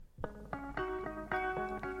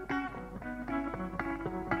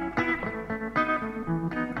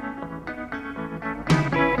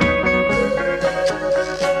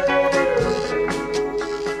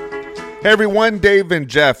Hey everyone, Dave and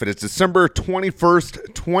Jeff. It is December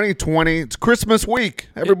 21st, 2020. It's Christmas week.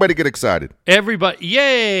 Everybody get excited. Everybody,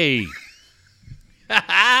 yay!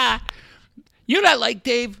 You know what I like,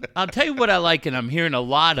 Dave? I'll tell you what I like, and I'm hearing a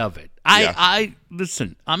lot of it. I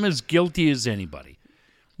listen, I'm as guilty as anybody.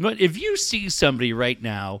 But if you see somebody right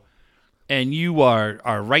now and you are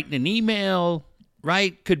writing an email,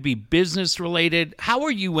 right? Could be business related. How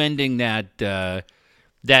are you ending that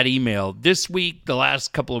email this week, the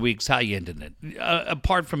last couple of weeks? How you ending it?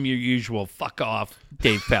 Apart from your usual fuck off,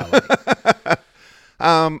 Dave Fallon.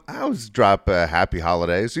 I always drop happy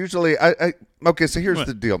holidays. Usually, okay, so here's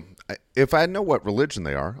the deal. If I know what religion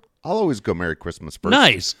they are, I'll always go Merry Christmas first.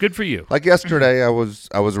 Nice. Good for you. Like yesterday, I was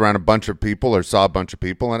around a bunch of people or saw a bunch of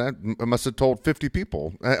people, and I must have told 50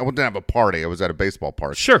 people. I didn't have a party. I was at a baseball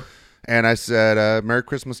park. Sure. And I said, Merry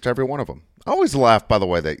Christmas to every one of them. I always laugh, by the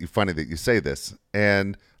way, funny that you say this.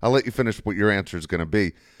 And I'll let you finish what your answer is going to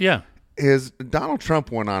be. Yeah. Donald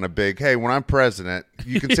Trump went on a big, hey, when I'm president,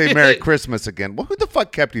 you can say Merry Christmas again. Well, who the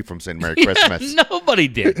fuck kept you from saying Merry Christmas? Nobody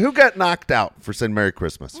did. Who got knocked out for saying Merry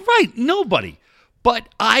Christmas? Right. Nobody. But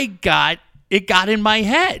it got in my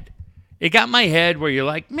head. It got in my head where you're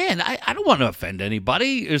like, man, I don't want to offend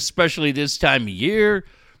anybody, especially this time of year,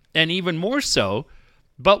 and even more so.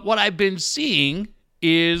 But what I've been seeing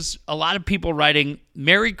is a lot of people writing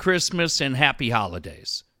Merry Christmas and Happy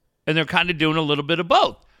Holidays. And they're kind of doing a little bit of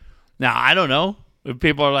both. Now, I don't know if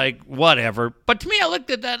people are like, whatever. But to me, I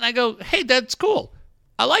looked at that and I go, hey, that's cool.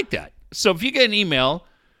 I like that. So if you get an email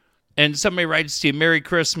and somebody writes to you Merry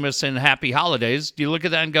Christmas and Happy Holidays, do you look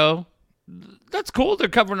at that and go, that's cool, they're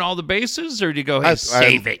covering all the bases? Or do you go, hey,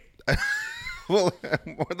 save it? Well,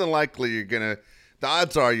 more than likely the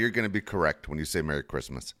odds are you're going to be correct when you say Merry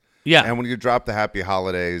Christmas. Yeah. And when you drop the Happy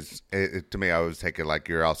Holidays, to me, I always take it like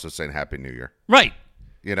you're also saying Happy New Year. Right.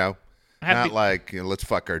 You know? Not like, let's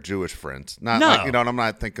fuck our Jewish friends. Not No. like, I'm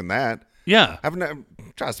not thinking that. Yeah.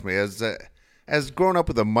 Trust me, as growing up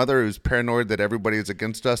with a mother who's paranoid that everybody is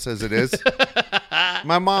against us as it is,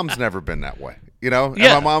 my mom's never been that way. Yeah. And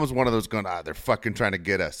my mom's one of those going, they're fucking trying to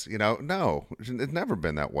get us. No, it's never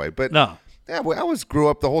been that way. But No. yeah, I always grew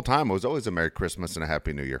up the whole time. It was always a Merry Christmas and a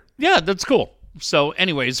Happy New Year. Yeah, that's cool. So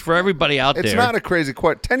anyways, for everybody out there. It's not a crazy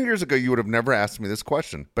question. 10 years ago, you would have never asked me this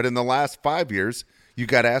question. But in the last 5 years, you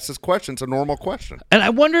got asked this question. It's a normal question. And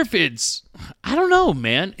I wonder if I don't know,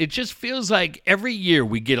 man. It just feels like every year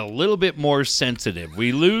we get a little bit more sensitive.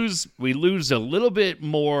 We lose a little bit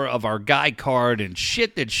more of our guy card, and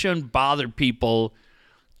shit that shouldn't bother people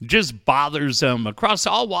just bothers them across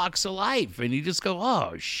all walks of life. And you just go,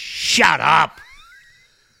 oh, shut up,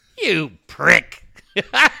 you prick.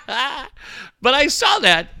 But I saw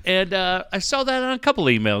that, and I saw that on a couple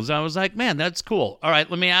emails. And I was like, man, that's cool. All right,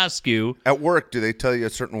 let me ask you. At work, do they tell you a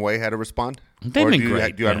certain way how to respond? They've been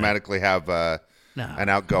great. Do you automatically have an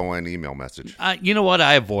outgoing email message? You know what?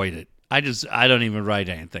 I avoid it. I don't even write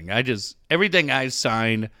anything. Everything I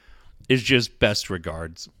sign is just best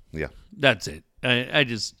regards. Yeah. That's it. I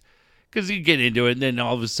just, because you get into it, and then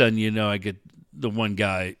all of a sudden, I get the one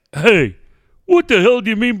guy, hey, what the hell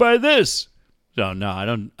do you mean by this? So no, I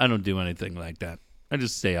don't do anything like that. I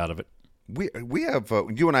just stay out of it. We have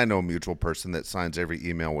you and I know a mutual person that signs every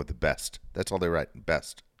email with the best. That's all they write,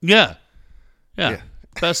 best. Yeah.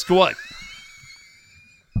 Best what?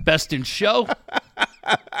 Best in show?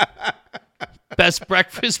 Best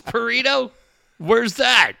breakfast burrito? Where's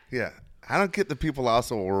that? Yeah, I don't get the people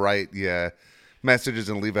also will write messages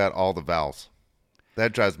and leave out all the vowels.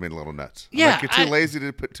 That drives me a little nuts. Yeah, like, you're too lazy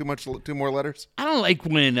to put two more letters. I don't like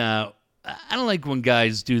when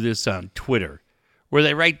guys do this on Twitter, where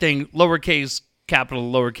they write things lowercase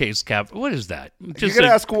capital, lowercase capital. What is that? Just you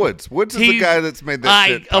gotta ask Woods. Woods is the guy that's made that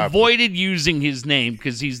shit popular. I avoided using his name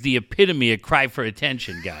because he's the epitome of cry for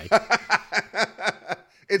attention guy.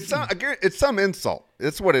 It's some insult.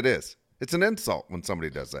 It's what it is. It's an insult when somebody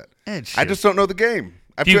does that. It's I just don't know the game.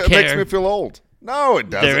 It makes me feel old. No, it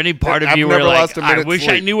doesn't. Is there any part of you where like, I wish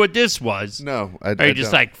I knew what this was? No, I don't. Or you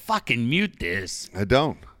just like, fucking mute this. I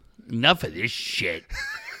don't. Enough of this shit.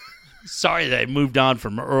 Sorry that I moved on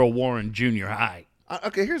from Earl Warren Junior High.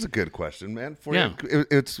 Okay, here's a good question, man. For you.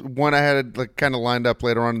 It's one I had kind of lined up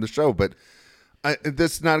later on in the show, but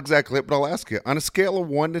this is not exactly it, but I'll ask you. On a scale of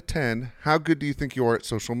 1 to 10, how good do you think you are at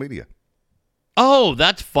social media? Oh,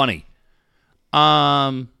 that's funny.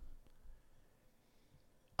 In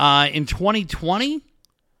 2020,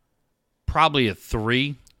 probably a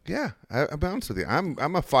 3. Yeah, I'll be honest with you.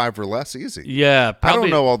 I'm a 5 or less easy. Yeah, probably. I don't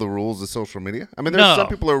know all the rules of social media. I mean, there's some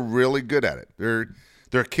people who are really good at it. There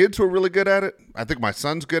are kids who are really good at it. I think my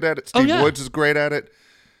son's good at it. Steve Woods is great at it.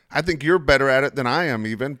 I think you're better at it than I am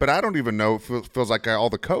even, but I don't even know if it feels like all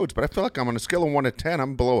the codes, but I feel like I'm on a scale of 1 to 10.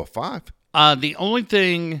 I'm below a 5. The only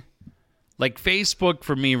thing, like Facebook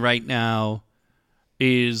for me right now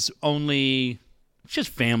is only just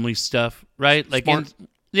family stuff, right? Like,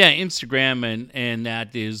 Instagram and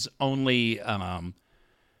that is only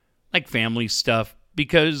like family stuff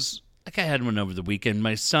because like I had one over the weekend.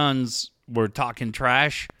 My sons were talking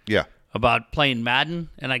trash about playing Madden,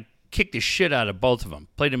 and I kicked the shit out of both of them.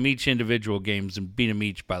 Played them each individual games and beat them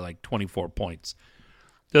each by like 24 points.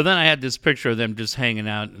 So then I had this picture of them just hanging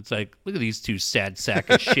out. And it's like, look at these two sad sack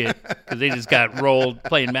of shit because they just got rolled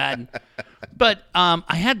playing Madden. But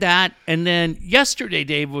I had that, and then yesterday,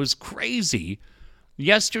 Dave, was crazy.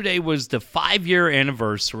 Yesterday was the 5-year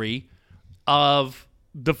anniversary of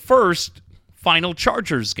the first final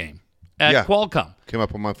Chargers game at Qualcomm. Came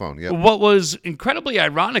up on my phone, yeah. What was incredibly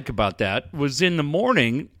ironic about that was in the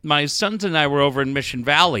morning, my sons and I were over in Mission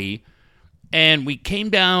Valley, and we came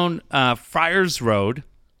down Friars Road,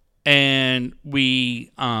 and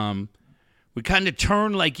we kind of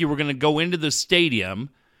turned like you were going to go into the stadium.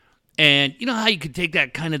 And you know how you could take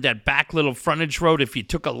that kind of that back little frontage road if you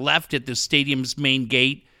took a left at the stadium's main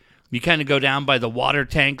gate? You kind of go down by the water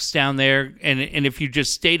tanks down there. And if you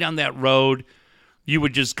just stayed on that road, you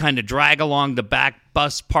would just kind of drag along the back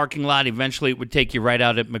bus parking lot. Eventually, it would take you right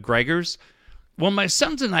out at McGregor's. Well, my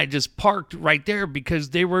sons and I just parked right there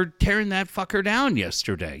because they were tearing that fucker down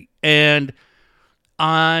yesterday. And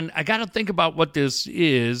I got to think about what this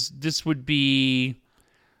is. This would be...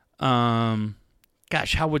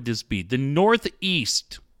 Gosh, how would this be? The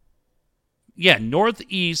northeast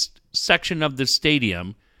section of the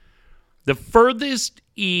stadium, the furthest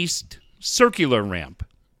east circular ramp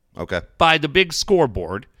by the big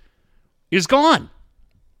scoreboard is gone.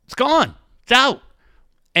 It's gone. It's out.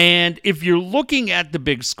 And if you're looking at the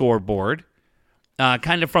big scoreboard,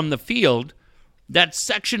 kind of from the field, that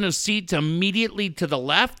section of seats immediately to the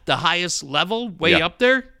left, the highest level, way up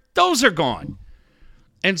there, those are gone.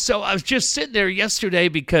 And so I was just sitting there yesterday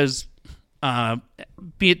because,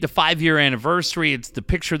 be it the 5-year anniversary, it's the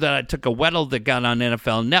picture that I took of Weddle that got on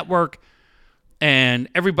NFL Network, and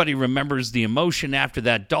everybody remembers the emotion after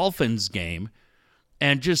that Dolphins game,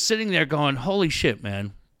 and just sitting there going, holy shit,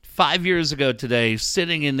 man. 5 years ago today,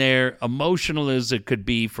 sitting in there, emotional as it could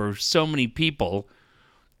be for so many people,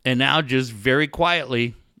 and now just very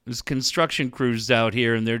quietly, there's construction crews out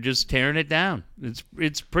here, and they're just tearing it down.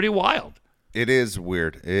 It's pretty wild. It is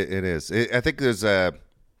weird. It is. I think there's a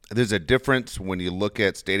difference when you look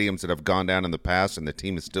at stadiums that have gone down in the past and the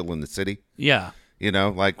team is still in the city. Yeah. You know,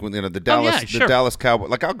 like when the Dallas Cowboys.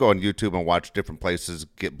 Like I'll go on YouTube and watch different places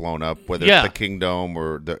get blown up, whether it's the Kingdom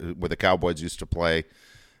or where the Cowboys used to play.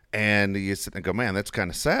 And you sit and go, man, that's kind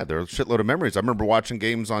of sad. There are a shitload of memories. I remember watching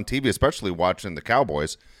games on TV, especially watching the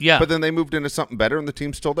Cowboys. Yeah. But then they moved into something better, and the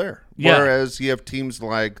team's still there. Yeah. Whereas you have teams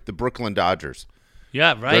like the Brooklyn Dodgers.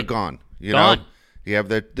 Yeah, right. They're gone. You know, you have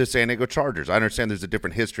the San Diego Chargers. I understand there's a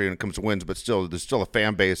different history when it comes to wins, but still, there's still a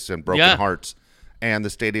fan base and broken hearts. And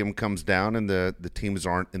the stadium comes down, and the teams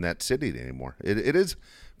aren't in that city anymore. It is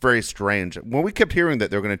very strange. When we kept hearing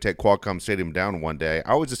that they're going to take Qualcomm Stadium down one day,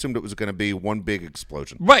 I always assumed it was going to be one big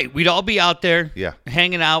explosion. Right. We'd all be out there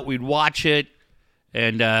hanging out. We'd watch it,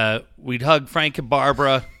 and we'd hug Frank and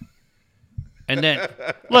Barbara. And then,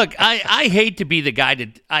 look, I hate to be the guy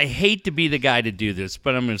to do this,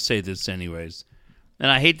 but I'm going to say this anyways. And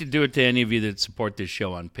I hate to do it to any of you that support this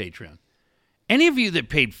show on Patreon. Any of you that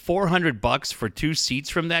paid $400 for 2 seats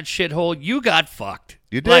from that shithole, you got fucked.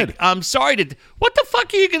 You did. Like, I'm sorry to. What the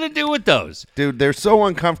fuck are you going to do with those? Dude, they're so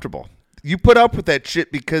uncomfortable. You put up with that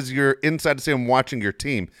shit because you're inside the stadium watching your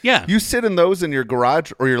team. Yeah. You sit in those in your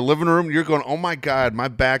garage or your living room, you're going, oh my God, my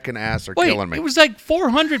back and ass are killing me. It was like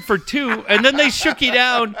 $400 for 2, and then they shook you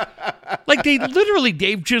down. Like they literally,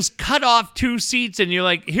 Dave, just cut off 2 seats, and you're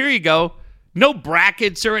like, here you go. No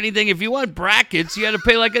brackets or anything. If you want brackets, you had to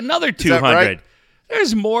pay like another $200. Right?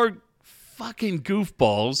 There's more fucking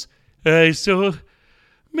goofballs.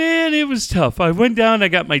 Man, it was tough. I went down, I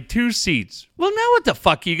got my 2 seats. Well, now what the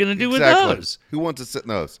fuck are you going to do with those? Who wants to sit in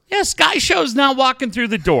those? Yeah, Sky Show's now walking through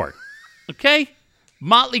the door. Okay?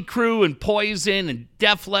 Motley Crue and Poison and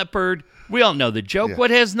Def Leppard. We all know the joke. Yeah. What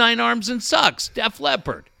has 9 arms and sucks? Def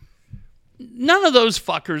Leppard. None of those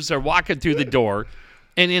fuckers are walking through the door,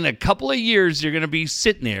 and in a couple of years, you're going to be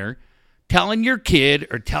sitting there telling your kid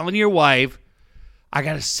or telling your wife, I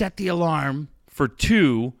got to set the alarm for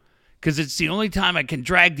 2 because it's the only time I can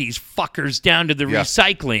drag these fuckers down to the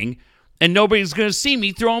recycling, and nobody's going to see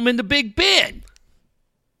me throw them in the big bin.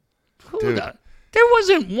 There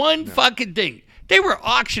wasn't one fucking thing. They were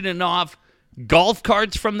auctioning off golf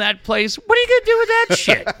carts from that place. What are you going to do with that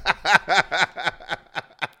shit?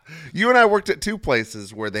 You and I worked at two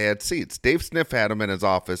places where they had seats. Dave Sniff had them in his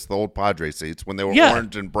office, the old Padre seats, when they were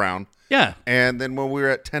orange and brown. Yeah. And then when we were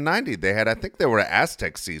at 1090, they had, I think they were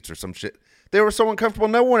Aztec seats or some shit. They were so uncomfortable,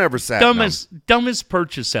 no one ever sat in them. Dumbest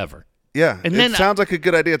purchase ever. Yeah, and then, sounds like a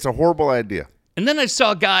good idea. It's a horrible idea. And then I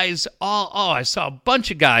saw guys, I saw a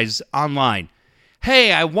bunch of guys online.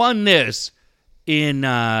 Hey, I won this in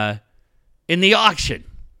the auction.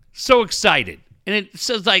 So excited. And it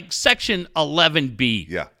says like section 11B.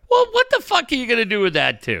 Yeah. Well, what the fuck are you going to do with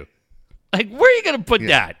that too? Like, where are you going to put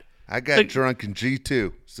that? I got drunk in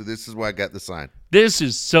G2, so this is why I got the sign. This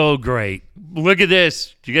is so great. Look at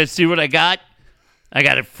this. Do you guys see what I got? I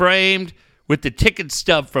got it framed with the ticket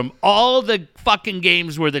stub from all the fucking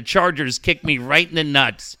games where the Chargers kicked me right in the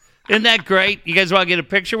nuts. Isn't that great? You guys want to get a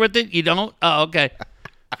picture with it? You don't? Oh, okay.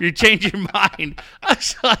 If you change your mind. I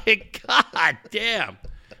was like, God damn.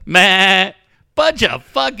 Man, bunch of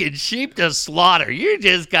fucking sheep to slaughter. You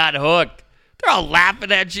just got hooked. They're all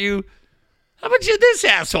laughing at you. How much did this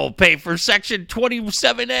asshole pay for Section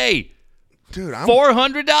 27A? Dude,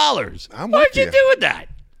 $400. What'd you do with that?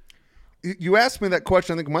 You asked me that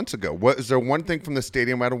question, I think, months ago. Is there one thing from the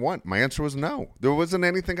stadium I'd want? My answer was no. There wasn't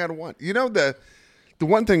anything I'd want. You know, the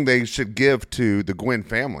one thing they should give to the Gwynn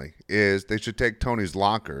family is they should take Tony's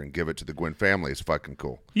locker and give it to the Gwynn family. It's fucking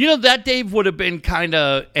cool. You know, that, Dave, would have been kind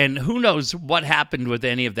of, and who knows what happened with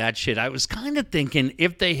any of that shit. I was kind of thinking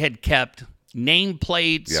if they had kept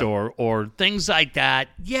nameplates or things like that.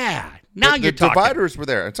 Yeah. Now you're talking. The dividers were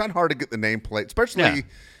there. It's not hard to get the nameplate, especially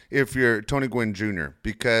if you're Tony Gwynn Jr.,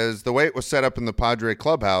 because the way it was set up in the Padre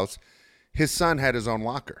clubhouse, his son had his own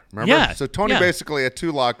locker. Remember? Yeah. So Tony basically had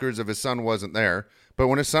two lockers if his son wasn't there. But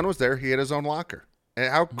when his son was there, he had his own locker.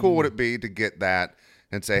 And how cool would it be to get that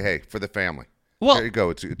and say, hey, for the family, there you go,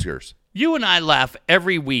 it's yours. You and I laugh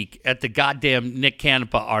every week at the goddamn Nick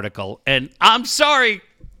Canepa article, and I'm sorry.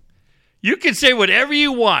 You can say whatever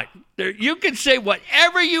you want. You can say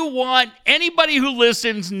whatever you want. Anybody who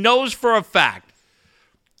listens knows for a fact.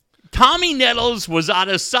 Tommy Nettles was out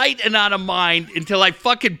of sight and out of mind until I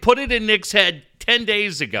fucking put it in Nick's head 10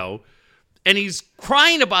 days ago. And he's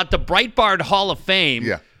crying about the Breitbart Hall of Fame,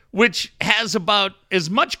 which has about as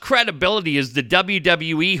much credibility as the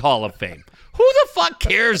WWE Hall of Fame. Who the fuck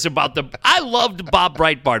cares about I loved Bob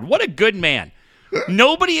Breitbart. What a good man.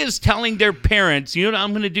 Nobody is telling their parents, you know what I'm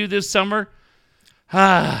going to do this summer?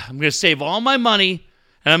 I'm going to save all my money,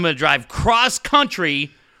 and I'm going to drive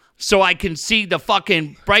cross-country so I can see the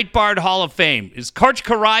fucking Breitbart Hall of Fame. Is Karch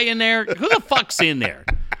Karaai in there? Who the fuck's in there?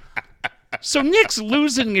 So Nick's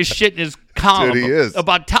losing his shit in his column. Dude, he is.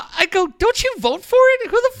 I go, don't you vote for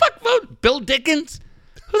it? Who the fuck votes? Bill Dickens?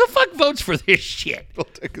 Who the fuck votes for this shit? Bill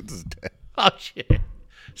Dickens is dead. Oh, shit.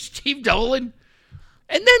 Steve Dolan?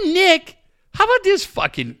 And then Nick, how about this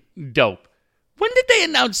fucking dope? When did they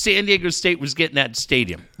announce San Diego State was getting that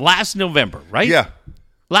stadium? Last November, right? Yeah.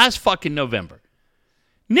 Last fucking November.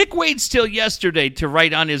 Nick waits till yesterday to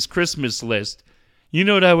write on his Christmas list, you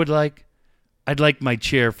know what I would like? I'd like my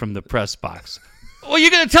chair from the press box. Well,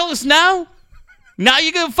 you're going to tell us now? Now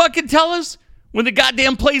you're going to fucking tell us? When the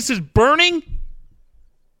goddamn place is burning?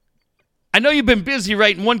 I know you've been busy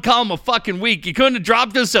writing one column a fucking week. You couldn't have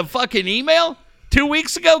dropped us a fucking email 2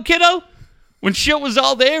 weeks ago, kiddo? When shit was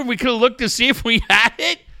all there and we could have looked to see if we had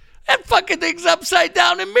it? That fucking thing's upside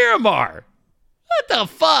down in Miramar. What the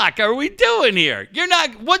fuck are we doing here? You're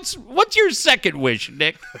not. What's your second wish,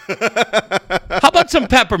 Nick? How about some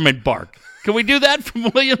peppermint bark? Can we do that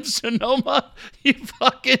from Williams-Sonoma? You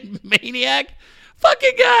fucking maniac.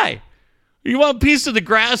 Fucking guy. You want a piece of the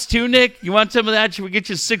grass too, Nick? You want some of that? Should we get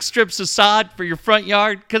you 6 strips of sod for your front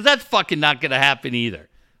yard? Because that's fucking not going to happen either.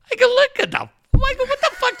 I can look at them. What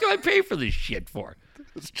the fuck do I pay for this shit for?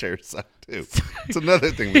 This chair sucked too. It's another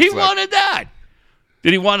thing. He wanted that.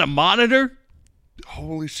 Did he want a monitor?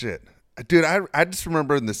 Holy shit. Dude, I just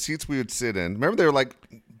remember in the seats we would sit in. Remember they were like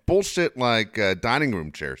bullshit like dining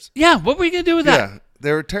room chairs. Yeah, what were you going to do with that? Yeah,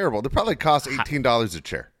 they were terrible. They probably cost $18 a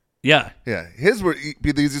chair. Yeah. Yeah. His would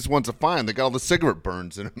be the easiest ones to find. They got all the cigarette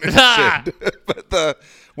burns in them and shit. But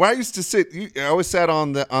where I used to sit, I always sat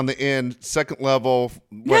on the end, second level,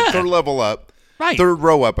 third level up. Right. Third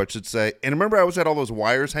row up, I should say. And remember I always had all those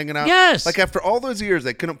wires hanging out? Yes. Like after all those years,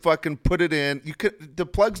 they couldn't fucking put it in. The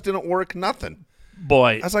plugs didn't work, nothing.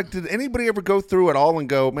 Boy. I was like, did anybody ever go through it all and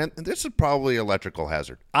go, man, this is probably electrical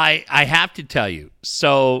hazard? I have to tell you.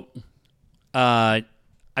 So I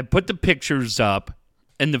put the pictures up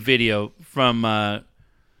and the video from,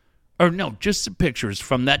 just the pictures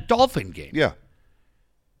from that Dolphin game. Yeah.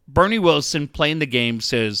 Bernie Wilson playing the game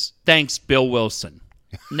says, thanks, Bill Wilson.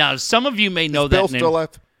 Now, some of you may know Bill that name. still alive?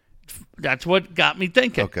 That's what got me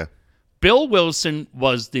thinking. Okay. Bill Wilson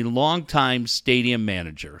was the longtime stadium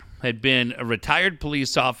manager, had been a retired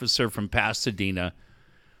police officer from Pasadena,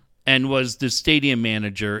 and was the stadium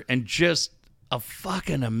manager, and just a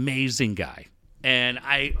fucking amazing guy. And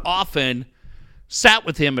I often sat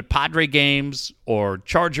with him at Padre games or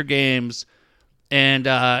Charger games, and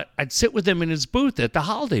I'd sit with him in his booth at the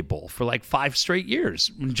Holiday Bowl for like 5 straight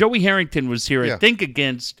years. When Joey Harrington was here, I think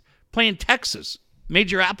against playing Texas.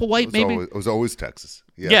 Major Applewhite, maybe? It was always Texas.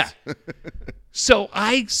 Yes. Yeah. So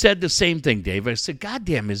I said the same thing, Dave. I said, God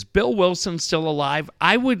damn, is Bill Wilson still alive?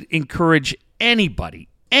 I would encourage anybody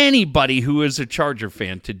who is a Charger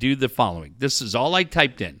fan to do the following. This is all I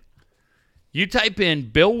typed in. You type in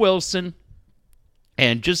Bill Wilson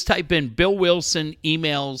and just type in Bill Wilson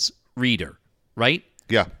emails reader, right?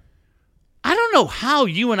 Yeah. I don't know how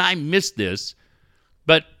you and I missed this,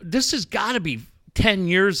 but this has got to be 10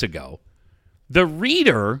 years ago. The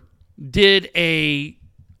reader did a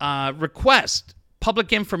request,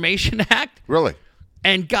 Public Information Act. Really?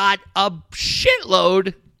 And got a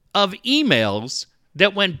shitload of emails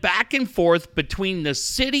that went back and forth between the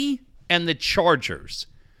city and the Chargers.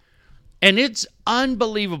 And it's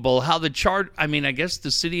unbelievable how I guess the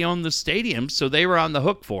city owned the stadium, so they were on the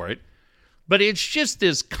hook for it. But it's just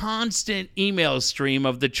this constant email stream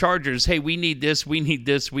of the Chargers, hey, we need this, we need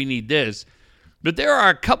this, we need this. But there are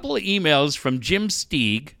a couple of emails from Jim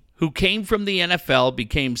Steig, who came from the NFL,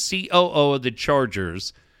 became COO of the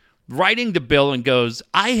Chargers, writing to Bill and goes,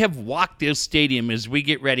 I have walked this stadium as we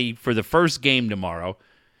get ready for the first game tomorrow,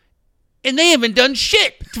 and they haven't done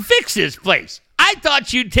shit to fix this place. I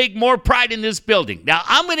thought you'd take more pride in this building. Now,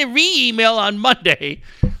 I'm going to re-email on Monday,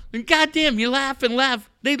 and goddamn, you laugh and laugh.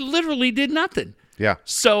 They literally did nothing. Yeah.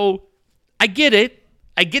 So I get it.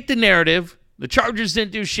 I get the narrative. The Chargers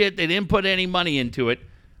didn't do shit. They didn't put any money into it.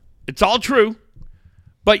 It's all true.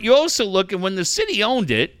 But you also look at when the city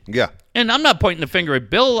owned it. Yeah. And I'm not pointing the finger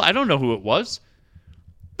at Bill. I don't know who it was.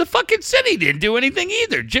 The fucking city didn't do anything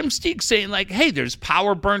either. Jim Steig saying like, hey, there's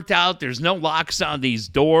power burnt out. There's no locks on these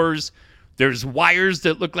doors. There's wires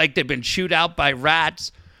that look like they've been chewed out by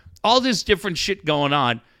rats. All this different shit going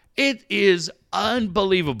on. It is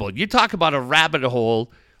unbelievable. You talk about a rabbit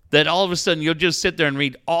hole that all of a sudden you'll just sit there and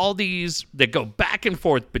read all these that go back and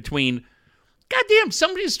forth between, goddamn,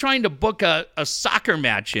 somebody's trying to book a soccer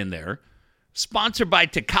match in there, sponsored by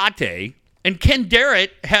Tecate, and Ken Darrett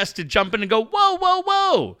has to jump in and go, whoa, whoa,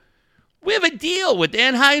 whoa. We have a deal with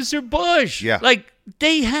Anheuser-Busch. Yeah. Like,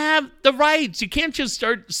 they have the rights. You can't just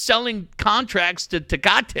start selling contracts to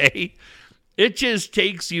Tecate. It just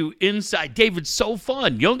takes you inside. David, so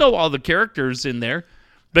fun. You'll know all the characters in there.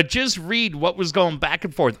 But just read what was going back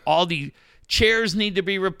and forth. All the chairs need to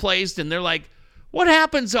be replaced. And they're like, what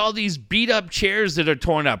happens to all these beat-up chairs that are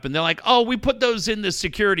torn up? And they're like, oh, we put those in the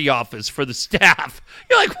security office for the staff.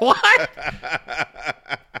 You're like, what?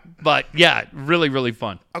 But, yeah, really, really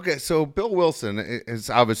fun. Okay, so Bill Wilson, is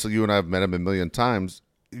obviously you and I have met him a million times.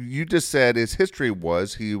 You just said his history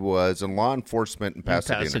was he was in law enforcement in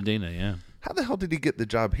Pasadena. Pasadena, yeah. How the hell did he get the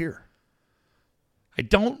job here? I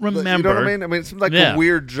don't remember. You know what I mean? I mean, it's like a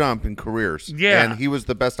weird jump in careers. Yeah. And he was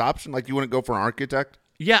the best option? Like, you wouldn't go for an architect?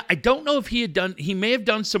 Yeah, I don't know if he may have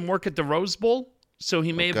done some work at the Rose Bowl, so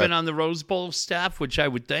he may have been on the Rose Bowl staff, which I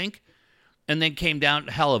would think, and then came down,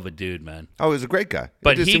 hell of a dude, man. Oh, he's a great guy.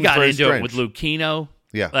 But he got into it with Lucchino.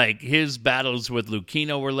 Yeah. Like, his battles with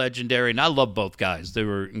Lucchino were legendary, and I love both guys. They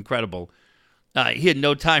were incredible. He had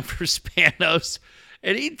no time for Spanos,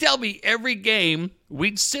 and he'd tell me every game,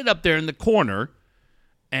 we'd sit up there in the corner,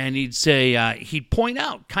 and he'd say, he'd point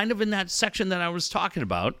out, kind of in that section that I was talking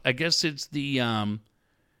about, I guess it's the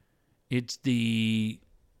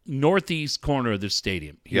northeast corner of the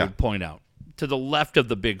stadium, he would point out, to the left of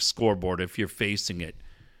the big scoreboard if you're facing it.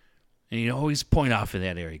 And he'd always point off in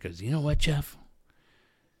that area. He goes, you know what, Jeff?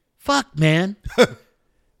 Fuck, man.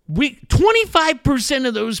 25%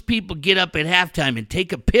 of those people get up at halftime and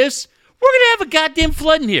take a piss. We're going to have a goddamn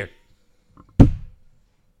flood in here.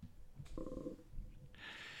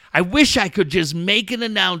 I wish I could just make an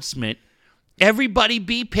announcement. Everybody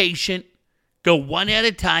be patient. Go one at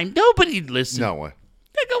a time. Nobody'd listen. No way.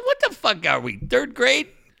 I go, what the fuck are we, 3rd grade?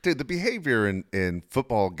 Dude, the behavior in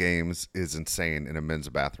football games is insane in a men's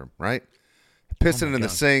bathroom, right? Pissing in the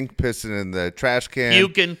sink, pissing in the trash can.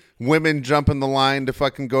 Puking. Women jumping the line to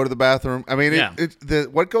fucking go to the bathroom. I mean,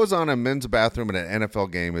 what goes on in a men's bathroom in an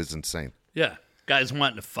NFL game is insane. Yeah. Guys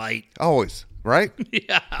wanting to fight. Always, right?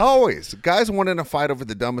 Yeah. Always. Guys wanting to fight over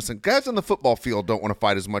the dumbest thing. Guys on the football field don't want to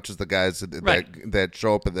fight as much as the guys that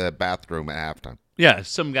show up at the bathroom at halftime. Yeah,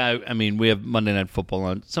 some guy, I mean, we have Monday Night Football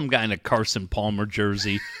on. Some guy in a Carson Palmer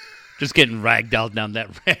jersey just getting ragged out down that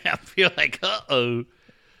ramp. You're like, uh-oh.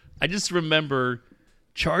 I just remember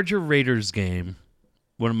Charger Raiders game,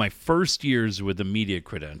 one of my first years with a media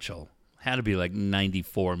credential. Had to be like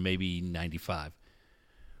 94, maybe 95.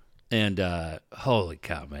 And holy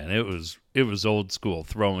cow, man, it was old school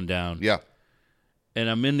throwing down. Yeah. And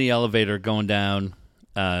I'm in the elevator going down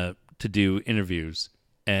to do interviews,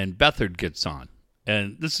 and Beathard gets on.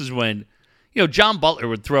 And this is when, John Butler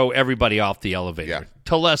would throw everybody off the elevator. Yeah.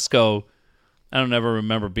 Telesco, I don't ever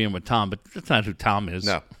remember being with Tom, but that's not who Tom is.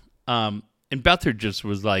 No. And Beathard just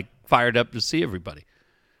was like fired up to see everybody.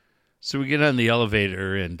 So we get on the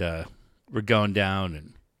elevator and we're going down,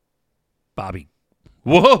 and Bobby,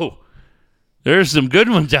 whoa, there's some good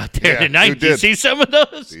ones out there tonight. Did you see some of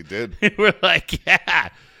those? He did. We're like, yeah,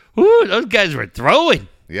 woo, those guys were throwing.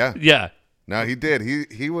 Yeah. Yeah. No, he did.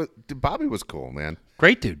 He was. Bobby was cool, man.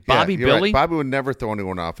 Great dude. Bobby, you're Billy. right. Bobby would never throw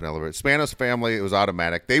anyone off an elevator. Spanos family, it was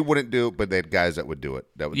automatic. They wouldn't do it, but they had guys that would do it.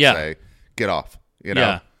 That would say, "Get off,"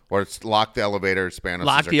 or it's lock the elevator. Spanos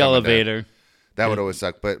lock the elevator. Down. That would always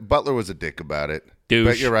suck. But Butler was a dick about it. Douche.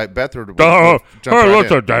 But you're right. Bethard would Hey,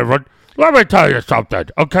 listen, David. Let me tell you something,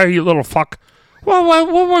 okay, you little fuck. What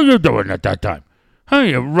were you doing at that time? Hey,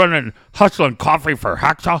 you hustling coffee for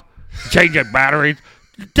Hacksaw? Changing batteries?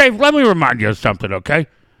 Dave, let me remind you of something, okay?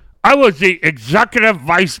 I was the executive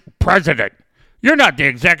vice president. You're not the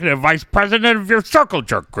executive vice president of your circle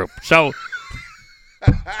jerk group, so...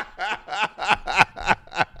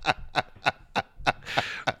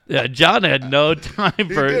 Yeah, John had no time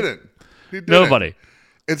for He didn't. nobody.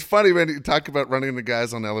 It's funny when you talk about running into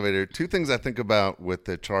guys on the elevator. Two things I think about with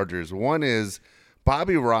the Chargers. One is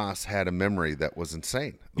Bobby Ross had a memory that was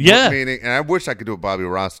insane. Yeah. Meaning, and I wish I could do what Bobby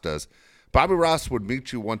Ross does. Bobby Ross would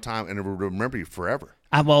meet you one time and would remember you forever.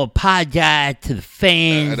 I will apologize to the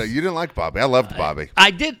fans. You didn't like Bobby. I loved Bobby.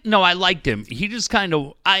 I did. No, I liked him. He just kind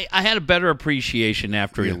of, I had a better appreciation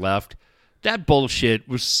after he left. That bullshit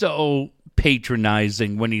was so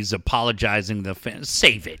patronizing when he's apologizing to the fans.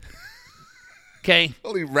 Save it. Okay?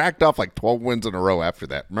 Well, he racked off like 12 wins in a row after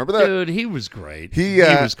that. Remember that? Dude, he was great. He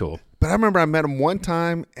was cool. But I remember I met him one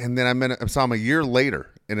time, and then I saw him a year later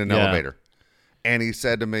in an elevator. And he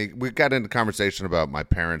said to me, we got into conversation about my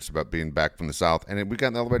parents, about being back from the South. And we got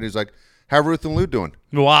in the elevator. He's like, how are Ruth and Lou doing?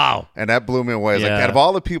 Wow. And that blew me away. Like, out of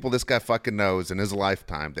all the people this guy fucking knows in his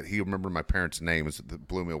lifetime, that he remembered my parents' names, that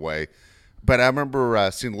blew me away. But I remember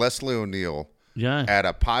seeing Leslie O'Neal at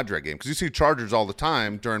a Padre game. Because you see Chargers all the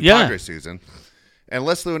time during Padre season. And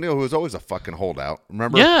Leslie O'Neal, who was always a fucking holdout,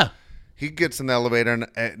 remember? Yeah. He gets in the elevator,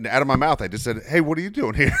 and out of my mouth, I just said, hey, what are you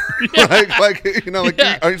doing here?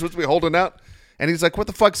 Are you supposed to be holding out? And he's like, what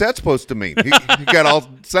the fuck's that supposed to mean? He got all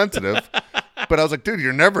sensitive. But I was like, dude,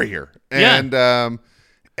 you're never here. And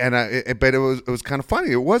but it was kind of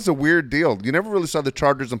funny. It was a weird deal. You never really saw the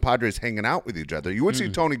Chargers and Padres hanging out with each other. You would see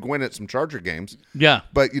Tony Gwynn at some Charger games. Yeah.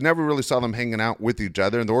 But you never really saw them hanging out with each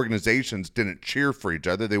other. And the organizations didn't cheer for each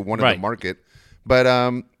other. They wanted to market. But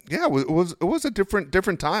it was a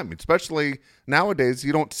different time. Especially nowadays,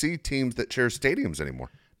 you don't see teams that share stadiums anymore.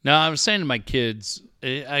 No, I was saying to my kids,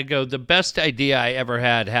 I go, the best idea I ever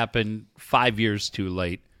had happened 5 years too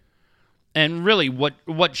late. And really,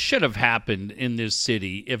 what should have happened in this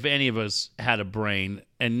city, if any of us had a brain,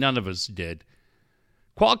 and none of us did,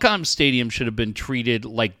 Qualcomm Stadium should have been treated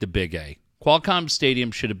like the Big A. Qualcomm Stadium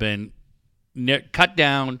should have been cut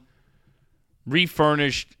down,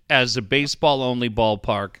 refurnished as a baseball-only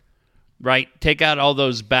ballpark, right? Take out all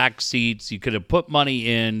those back seats. You could have put money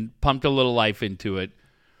in, pumped a little life into it.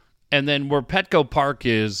 And then where Petco Park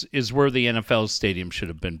is where the NFL stadium should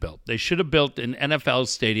have been built. They should have built an NFL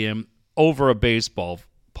stadium over a baseball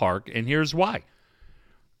park, and here's why.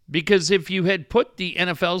 Because if you had put the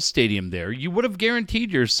NFL stadium there, you would have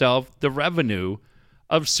guaranteed yourself the revenue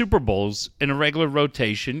of Super Bowls in a regular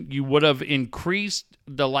rotation. You would have increased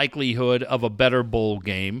the likelihood of a better bowl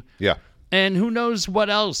game. Yeah. And who knows what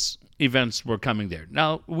else events were coming there.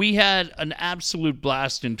 Now, we had an absolute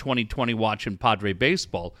blast in 2020 watching Padre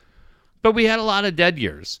baseball, but we had a lot of dead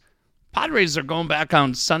years. Padres are going back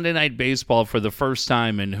on Sunday Night Baseball for the first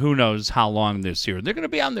time in who knows how long this year. They're going to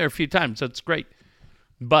be on there a few times. That's great.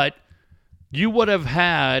 But you would have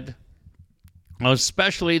had,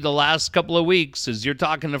 especially the last couple of weeks, as you're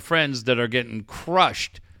talking to friends that are getting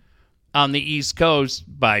crushed on the East Coast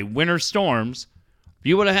by winter storms,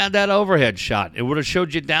 you would have had that overhead shot. It would have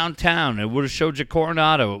showed you downtown. It would have showed you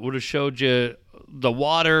Coronado. It would have showed you the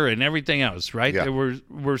water and everything else, right? Yeah. That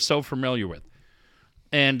we're so familiar with.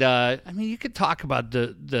 And, you could talk about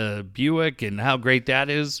the Buick and how great that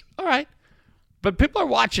is. All right. But people are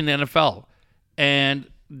watching the NFL. And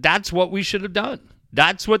that's what we should have done.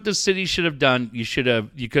 That's what the city should have done. You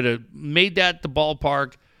could have made that the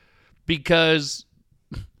ballpark, because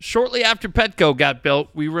shortly after Petco got built,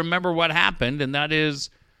 we remember what happened, and that is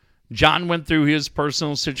John went through his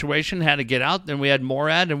personal situation, had to get out, then we had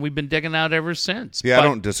Morad, and we've been digging out ever since. Yeah, I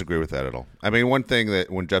don't disagree with that at all. I mean, one thing that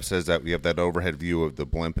when Jeff says that we have that overhead view of the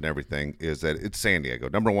blimp and everything is that it's San Diego.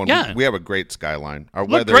 Number one, we have a great skyline. Our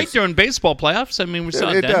looked great during baseball playoffs. I mean, we saw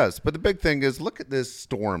it does. But the big thing is, look at this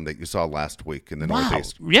storm that you saw last week in the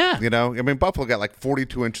Northeast. Yeah. You know, I mean, Buffalo got like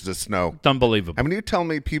 42 inches of snow. It's unbelievable. I mean, you tell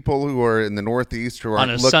me people who are in the Northeast who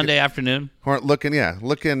aren't on a Sunday afternoon, who aren't looking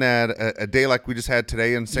at a day like we just had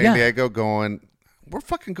today in San Diego, going, we're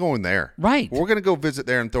fucking going there. Right. We're going to go visit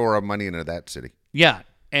there and throw our money into that city. Yeah.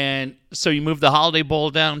 And so you move the Holiday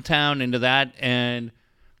Bowl downtown into that, and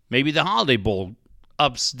maybe the Holiday Bowl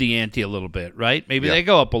ups the ante a little bit, right? Maybe they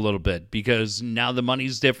go up a little bit because now the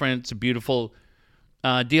money's different. It's a beautiful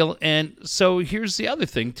deal. And so here's the other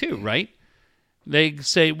thing too, right? They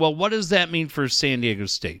say, well, what does that mean for San Diego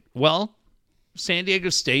State? Well, San Diego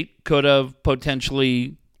State could have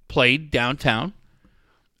potentially played downtown.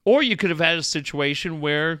 Or you could have had a situation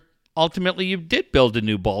where ultimately you did build a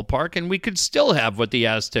new ballpark and we could still have what the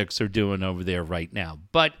Aztecs are doing over there right now.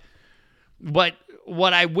 But what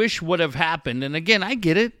I wish would have happened, and again, I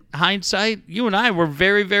get it, hindsight, you and I were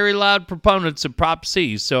very, very loud proponents of Prop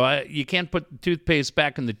C, so you can't put the toothpaste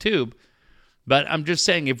back in the tube. But I'm just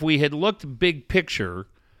saying, if we had looked big picture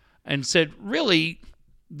and said, really,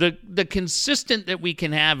 the consistent that we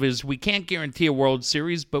can have is we can't guarantee a World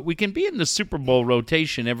Series, but we can be in the Super Bowl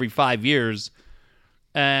rotation every 5 years.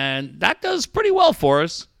 And that does pretty well for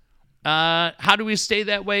us. How do we stay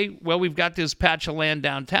that way? Well, we've got this patch of land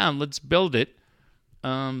downtown. Let's build it.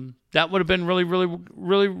 That would have been really, really,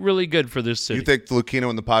 really, really good for this city. You think Lucchino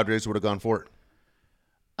and the Padres would have gone for it?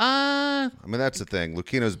 I mean, that's the thing.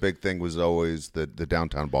 Lucchino's big thing was always the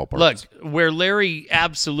downtown ballpark. Look, where Larry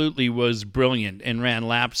absolutely was brilliant and ran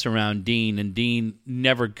laps around Dean, and Dean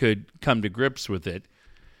never could come to grips with it,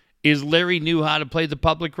 is Larry knew how to play the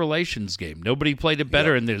public relations game. Nobody played it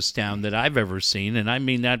better in this town that I've ever seen, and I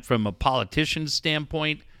mean that from a politician's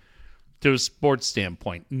standpoint to a sports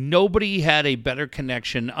standpoint. Nobody had a better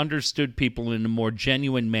connection, understood people in a more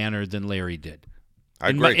genuine manner than Larry did,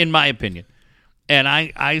 in my opinion. And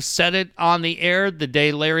I said it on the air the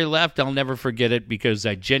day Larry left. I'll never forget it because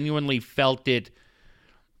I genuinely felt it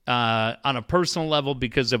on a personal level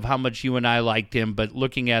because of how much you and I liked him, but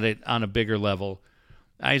looking at it on a bigger level,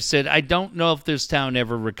 I said, I don't know if this town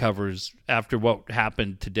ever recovers after what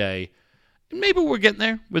happened today. Maybe we're getting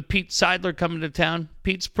there with Pete Seidler coming to town.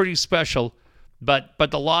 Pete's pretty special, but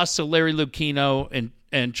the loss of Larry Lucchino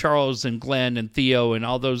and Charles and Glenn and Theo and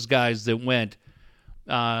all those guys that went,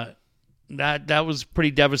 that was a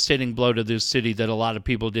pretty devastating blow to this city that a lot of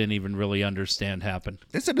people didn't even really understand happened.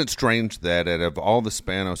 Isn't it strange that out of all the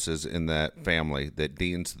Spanoses in that family, that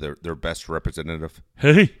Dean's their best representative?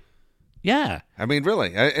 Hey. Yeah. I mean,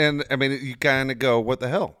 really. And I mean, you kind of go, what the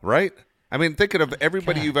hell, right? I mean, thinking of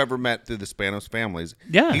everybody you've ever met through the Spanos families,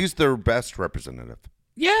 he's their best representative.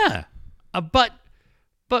 Yeah. But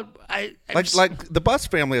like the Bus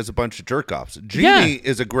family has a bunch of jerk-offs. Jeannie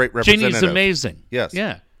is a great representative. Jeannie's amazing. Yes.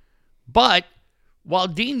 Yeah. But while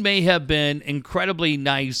Dean may have been incredibly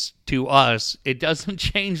nice to us, it doesn't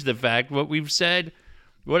change the fact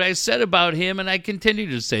what I said about him, and I continue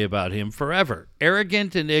to say about him forever.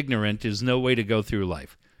 Arrogant and ignorant is no way to go through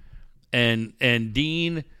life. And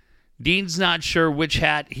Dean's not sure which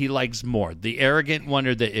hat he likes more, the arrogant one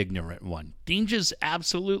or the ignorant one. Dean just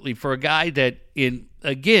absolutely, for a guy that,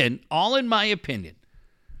 all in my opinion,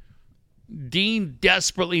 Dean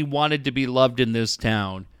desperately wanted to be loved in this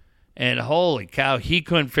town. And holy cow, he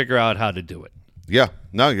couldn't figure out how to do it. Yeah,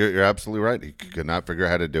 no, you're absolutely right. He could not figure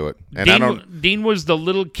out how to do it. And Dean was the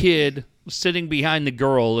little kid sitting behind the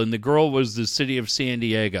girl, and the girl was the city of San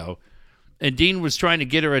Diego. And Dean was trying to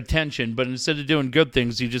get her attention, but instead of doing good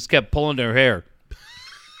things, he just kept pulling her hair.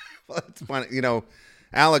 Well, it's funny. You know,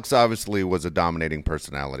 Alex obviously was a dominating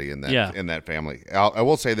personality in that family. I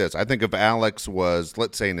will say this. I think if Alex was,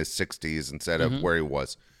 let's say, in his 60s instead of where he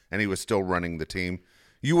was, and he was still running the team,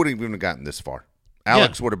 you wouldn't even have gotten this far.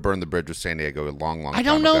 Alex would have burned the bridge with San Diego a long time ago. I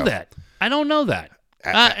don't know that.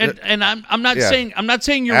 And I'm not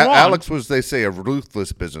saying you're wrong. Alex was, they say, a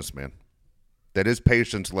ruthless businessman. That his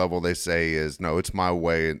patience level, they say, is no, it's my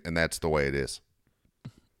way, and that's the way it is.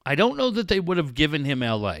 I don't know that they would have given him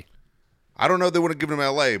L.A. I don't know if they would have given him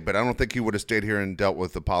L.A., but I don't think he would have stayed here and dealt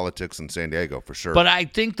with the politics in San Diego for sure. But I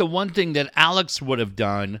think the one thing that Alex would have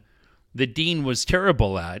done that Dean was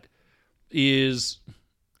terrible at is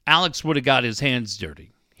Alex would have got his hands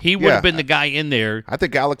dirty. He would have been the guy in there. I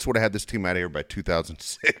think Alex would have had this team out of here by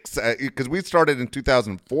 2006 because we started in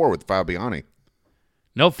 2004 with Fabiani.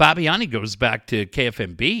 No, Fabiani goes back to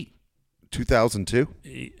KFMB. 2002?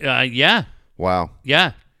 Yeah. Wow.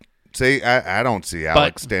 Yeah. See, I don't see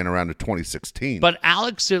Alex staying around to 2016. But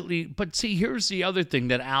Alex, but see, here's the other thing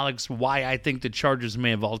that Alex, why I think the Chargers may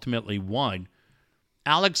have ultimately won.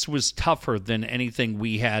 Alex was tougher than anything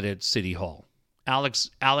we had at City Hall. Alex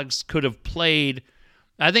could have played.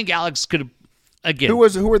 I think Alex could have, again. Who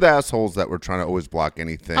were the assholes that were trying to always block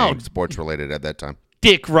anything sports related at that time?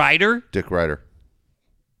 Dick Ryder. Dick Ryder.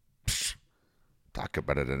 Talk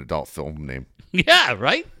about it, an adult film name. Yeah,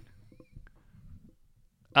 right?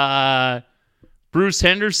 Bruce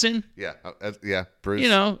Henderson. Yeah, Bruce. You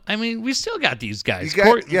know, I mean, we still got these guys.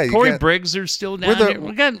 Corey Briggs are still down here.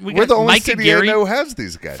 We got the only Mike city Aguirre. I know has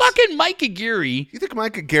these guys. Fucking Mike Aguirre. You think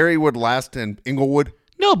Mike Aguirre would last in Inglewood?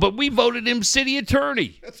 No, but we voted him city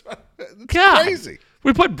attorney. That's crazy.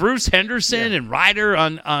 We put Bruce Henderson and Ryder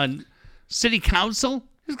on city council.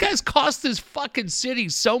 These guys cost this fucking city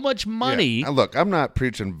so much money. Yeah. Now, look, I'm not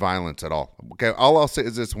preaching violence at all. Okay, all I'll say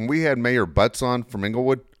is this: when we had Mayor Butts on from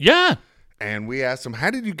Inglewood, and we asked him,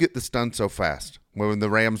 "How did you get this done so fast?" When the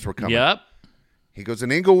Rams were coming, he goes,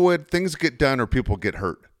 "In Inglewood, things get done or people get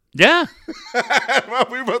hurt." Yeah.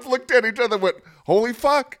 We both looked at each other and went, "Holy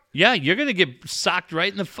fuck!" Yeah, you're gonna get socked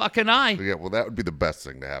right in the fucking eye. Yeah, well, that would be the best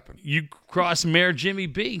thing to happen. You cross Mayor Jimmy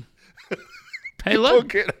B. Hey, people look,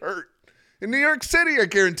 get hurt. In New York City, I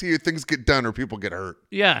guarantee you things get done or people get hurt.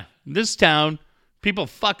 Yeah, this town, people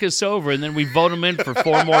fuck us over and then we vote them in for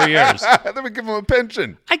 4 more years. Then we give them a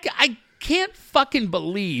pension. I can't fucking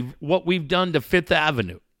believe what we've done to Fifth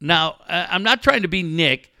Avenue. Now, I'm not trying to be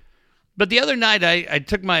Nick, but the other night I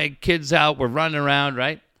took my kids out. We're running around,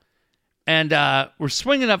 right? And we're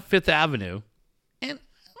swinging up Fifth Avenue. And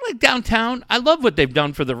like downtown, I love what they've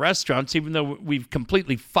done for the restaurants, even though we've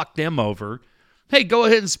completely fucked them over. Hey, go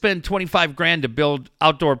ahead and spend $25,000 to build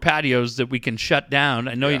outdoor patios that we can shut down.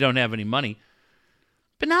 I know you don't have any money.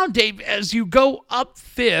 But now, Dave, as you go up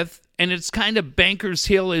Fifth, and it's kind of Bankers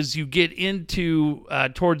Hill as you get into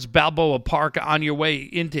towards Balboa Park on your way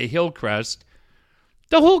into Hillcrest,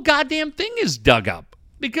 the whole goddamn thing is dug up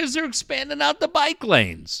because they're expanding out the bike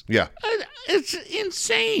lanes. Yeah. It's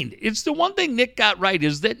insane. It's the one thing Nick got right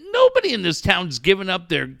is that nobody in this town's given up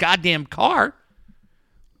their goddamn car.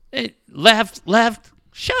 Hey, left,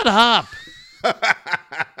 shut up.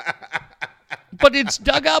 But it's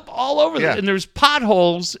dug up all over and there's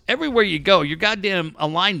potholes everywhere you go. Your goddamn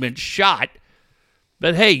alignment's shot.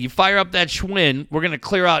 But hey, you fire up that Schwinn, we're going to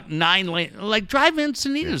clear out 9 lanes. Like drive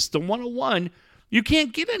Encinitas, the 101, you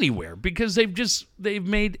can't get anywhere because they've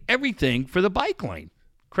made everything for the bike lane.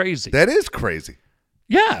 Crazy. That is crazy.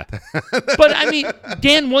 Yeah. But, I mean,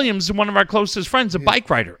 Dan Williams is one of our closest friends, a bike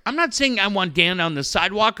rider. I'm not saying I want Dan on the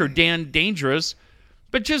sidewalk or Dan dangerous,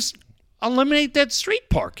 but just eliminate that street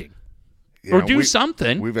parking or do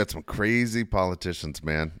something. We've had some crazy politicians,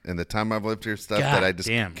 man. In the time I've lived here, that I just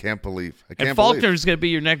can't believe. And Faulkner's going to be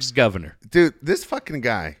your next governor. Dude, this fucking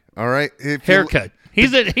guy, all right? Haircut.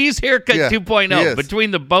 He's haircut 2.0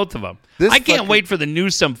 between the both of them. I can't wait for the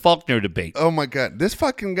Newsom-Faulkner debate. Oh, my God. This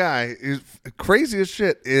fucking guy is crazy as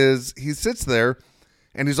shit. He sits there,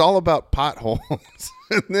 and he's all about potholes.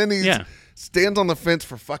 And then he stands on the fence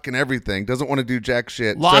for fucking everything. Doesn't want to do jack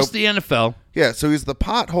shit. Lost the NFL. Yeah, so he's the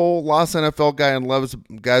pothole, lost NFL guy and loves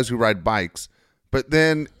guys who ride bikes. But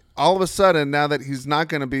then all of a sudden, now that he's not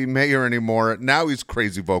going to be mayor anymore, now he's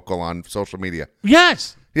crazy vocal on social media.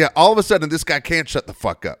 Yes. Yeah, all of a sudden, this guy can't shut the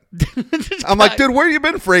fuck up. I'm like, dude, where you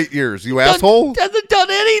been for 8 years, you asshole? Hasn't done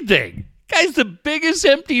anything. Guy's the biggest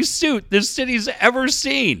empty suit this city's ever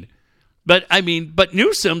seen. But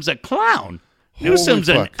Newsom's a clown. Newsom's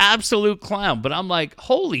an absolute clown. But I'm like,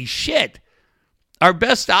 holy shit. Our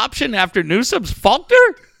best option after Newsom's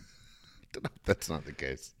Faulkner? That's not the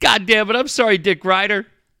case. God damn it. I'm sorry, Dick Ryder.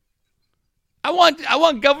 I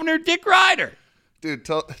want Governor Dick Ryder. Dude,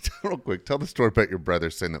 real quick, tell the story about your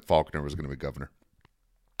brother saying that Faulkner was going to be governor.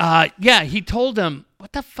 Yeah, he told him,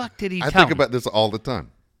 what the fuck did he tell him? I think about this all the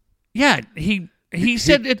time. Yeah, he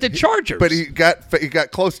said at the Chargers. But he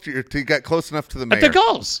got close enough to the mayor. At the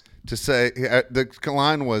Gulls. To say, the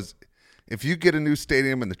line was, if you get a new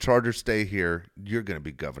stadium and the Chargers stay here, you're going to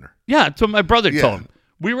be governor. Yeah, that's what my brother told him.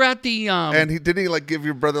 We were at the and didn't he give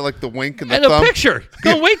your brother the wink and the thumb? And a picture.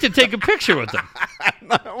 Couldn't wait to take a picture with him.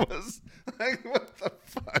 That was like, what the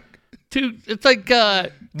fuck? Dude, it's like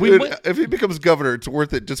if he becomes governor, it's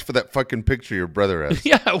worth it just for that fucking picture your brother has.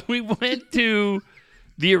 Yeah, we went to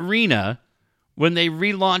the arena when they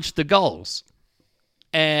relaunched the Gulls.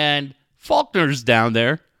 And Faulkner's down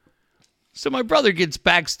there. So my brother gets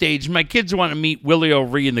backstage. My kids want to meet Willie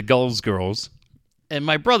O'Ree and the Gulls Girls. And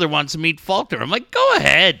my brother wants to meet Faulkner. I'm like, go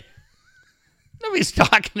ahead. Nobody's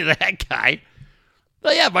talking to that guy.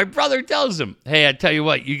 But yeah, my brother tells him, hey, I tell you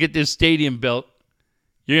what, you get this stadium built,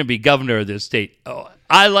 you're going to be governor of this state. Oh,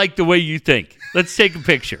 I like the way you think. Let's take a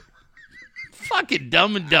picture. Fucking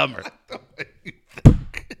Dumb and Dumber.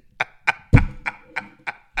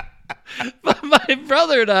 But my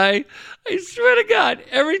brother and I swear to God,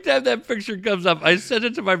 every time that picture comes up, I send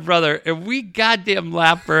it to my brother, and we goddamn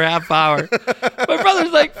laugh for a half hour. My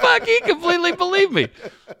brother's like, fuck, he completely believed me.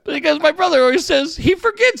 Because my brother always says he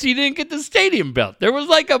forgets he didn't get the stadium built. There was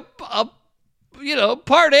like a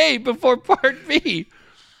part A before part B.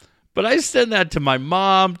 But I send that to my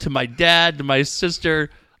mom, to my dad, to my sister.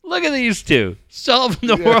 Look at these two solving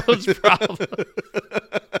the world's problem.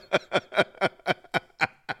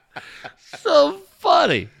 So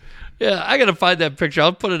funny. Yeah, I got to find that picture.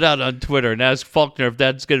 I'll put it out on Twitter and ask Faulkner if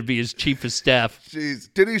that's going to be his chief of staff.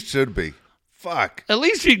 Jeez, Diddy should be. Fuck. At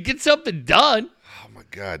least he'd get something done. Oh my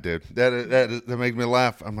God, dude, that made me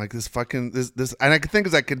laugh. I'm like, this, and I could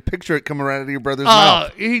think I could picture it coming right out of your brother's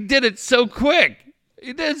mouth. He did it so quick.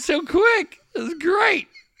 It was great.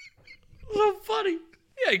 So funny.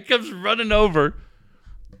 Yeah, he comes running over.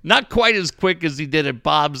 Not quite as quick as he did at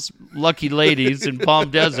Bob's Lucky Ladies in Palm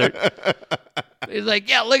Desert. He's like,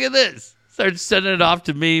 yeah, look at this. Starts sending it off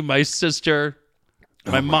to me, my sister,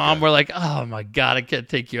 my mom. God. We're like, oh, my God, I can't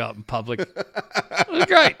take you out in public. It was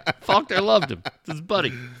great. Faulkner loved him. It's his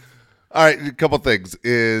buddy. All right, a couple things.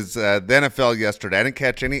 Is the NFL yesterday. I didn't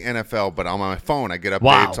catch any NFL, but on my phone, I get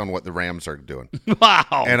updates on what the Rams are doing.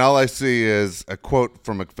 Wow. And all I see is a quote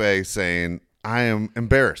from McVay saying, I am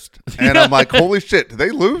embarrassed. And I'm like, holy shit, did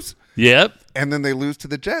they lose? Yep. And then they lose to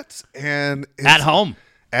the Jets. And At home.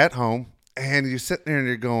 At home. And you're sitting there and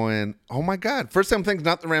you're going, oh, my God. First time I'm thinking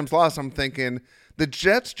not the Rams lost. I'm thinking the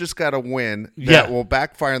Jets just got a win that will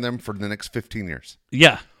backfire them for the next 15 years.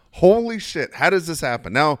 Yeah. Holy shit. How does this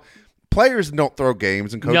happen? Now, players don't throw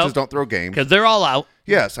games and coaches don't throw games. Because they're all out.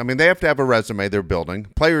 Yes. I mean, they have to have a resume they're building.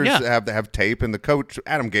 Players have to have tape, and the coach,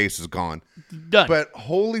 Adam Gase, is gone. Done. But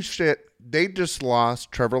holy shit, they just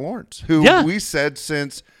lost Trevor Lawrence, who we said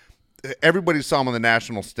since everybody saw him on the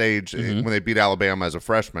national stage when they beat Alabama as a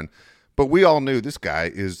freshman. But we all knew this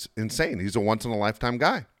guy is insane. He's a once-in-a-lifetime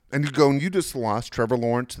guy. And you go, and you just lost Trevor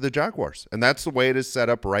Lawrence to the Jaguars. And that's the way it is set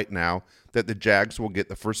up right now, that the Jags will get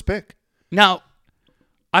the first pick. Now,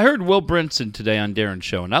 I heard Will Brinson today on Darren's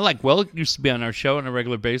show, and I like Will. He used to be on our show on a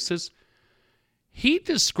regular basis. He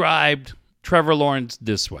described Trevor Lawrence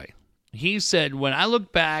this way. He said, when I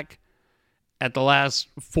look back at the last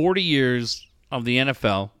 40 years of the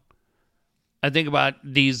NFL, I think about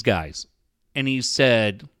these guys. And he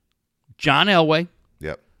said, John Elway,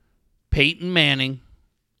 Peyton Manning,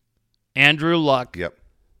 Andrew Luck,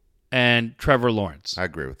 and Trevor Lawrence. I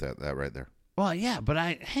agree with that right there. Well, yeah, but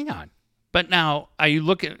hang on. But now, are you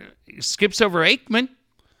looking, skips over Aikman?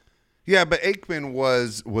 Yeah, but Aikman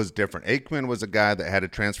was different. Aikman was a guy that had a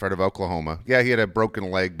transfer out of Oklahoma. Yeah, he had a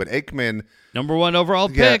broken leg, but Aikman, number 1 overall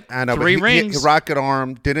pick, I know, 3 rings. He rocket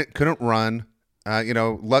arm, couldn't run.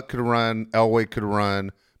 Luck could run, Elway could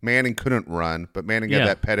run, Manning couldn't run, but Manning had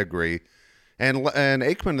that pedigree. And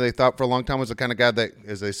Aikman, they thought for a long time, was the kind of guy that,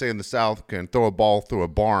 as they say in the South, can throw a ball through a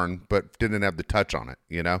barn, but didn't have the touch on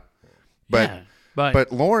it,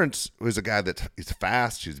 But Lawrence was a guy he's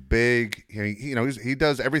fast, he's big, he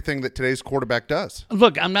does everything that today's quarterback does.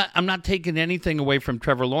 Look, I'm not taking anything away from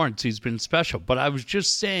Trevor Lawrence. He's been special, but I was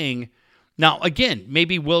just saying. Now, again,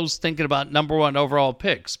 maybe Will's thinking about number 1 overall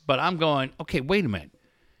picks, but I'm going, okay, wait a minute.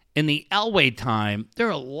 In the Elway time, there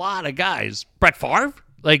are a lot of guys. Brett Favre,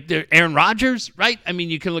 Aaron Rodgers, right? I mean,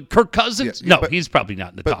 you can look Kirk Cousins. He's probably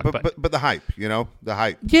not in the talk. But the hype, the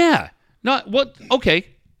hype. Yeah. No. What? Okay.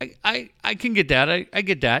 I can get that. I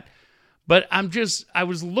get that. But I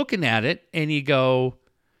was looking at it, and you go,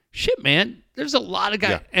 shit, man, there's a lot of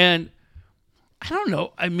guys. Yeah. And I don't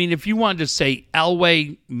know. I mean, if you wanted to say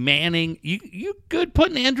Elway, Manning, you good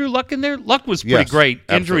putting Andrew Luck in there? Luck was pretty great.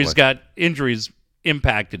 Injuries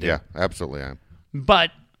impacted him. Yeah, absolutely.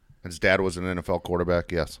 But his dad was an NFL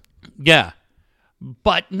quarterback, yes. Yeah.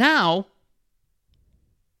 But now,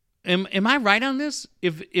 am I right on this?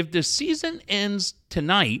 If the season ends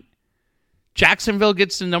tonight, Jacksonville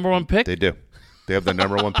gets the number 1 pick? They do. They have the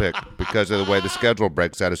number 1 pick because of the way the schedule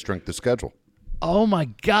breaks out of strength of schedule. Oh, my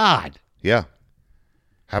God. Yeah.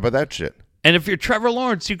 How about that shit? And if you're Trevor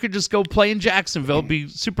Lawrence, you could just go play in Jacksonville, be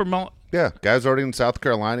super... Yeah, guy's already in South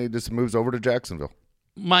Carolina. He just moves over to Jacksonville.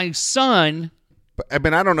 My son... But, I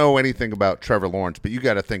mean, I don't know anything about Trevor Lawrence, but you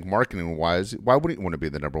got to think marketing-wise, why wouldn't you want to be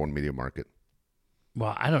the number 1 media market?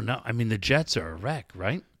 Well, I don't know. I mean, the Jets are a wreck,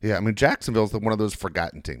 right? Yeah, I mean, Jacksonville's one of those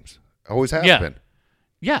forgotten teams. Always has Yeah. been.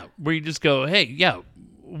 Yeah, where you just go, hey, yeah,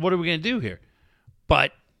 what are we going to do here?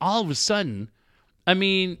 But all of a sudden, I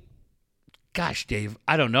mean, gosh, Dave,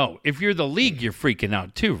 I don't know. If you're the league, you're freaking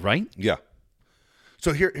out too, right? Yeah.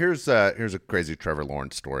 So here's a crazy Trevor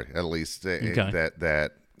Lawrence story, at least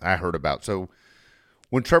that I heard about. So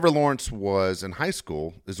when Trevor Lawrence was in high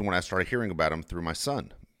school is when I started hearing about him through my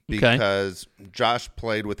son. Because Josh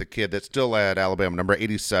played with a kid that's still at Alabama, number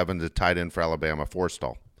 87, the tight end for Alabama,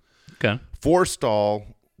 Forstall. Okay.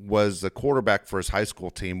 Forstall was the quarterback for his high school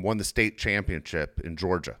team, won the state championship in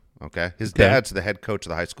Georgia. Okay. His dad's the head coach of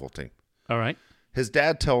the high school team. All right. His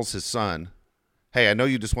dad tells his son, hey, I know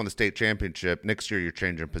you just won the state championship. Next year you're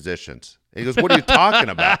changing positions. He goes, what are you talking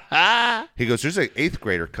about? He goes, there's an 8th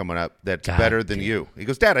grader coming up that's better than you. He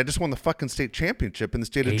goes, Dad, I just won the fucking state championship in the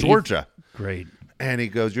state of Georgia. Great. And he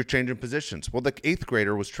goes, you're changing positions. Well, the 8th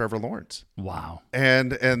grader was Trevor Lawrence. Wow.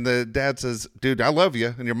 And the dad says, dude, I love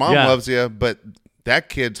you, and your mom loves you, but that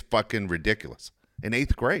kid's fucking ridiculous in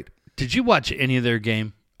 8th grade. Did you watch any of their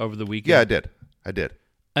game over the weekend? Yeah, I did.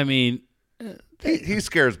 I mean, he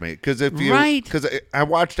scares me because because I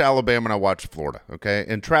watched Alabama and I watched Florida, okay,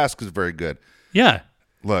 and Trask is very good. Yeah.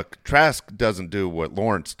 Look, Trask doesn't do what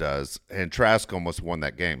Lawrence does, and Trask almost won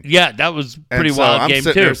that game. Yeah, that was pretty and so wild I'm game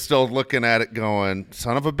sitting too. there still looking at it going,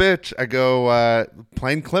 son of a bitch. I go,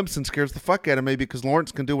 playing Clemson scares the fuck out of me because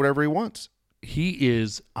Lawrence can do whatever he wants. He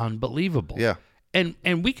is unbelievable. Yeah. And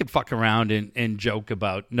we could fuck around and joke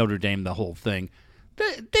about Notre Dame, the whole thing.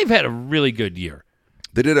 They've had a really good year.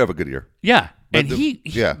 They did have a good year. Yeah. But And he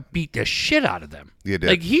beat the shit out of them. He did.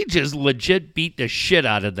 Like, he just legit beat the shit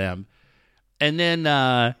out of them. And then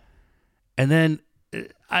I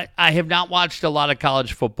have not watched a lot of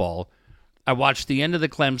college football. I watched the end of the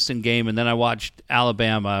Clemson game, and then I watched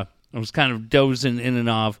Alabama. I was kind of dozing in and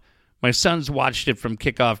off. My sons watched it from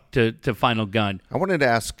kickoff to final gun. I wanted to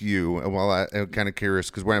ask you, I'm kind of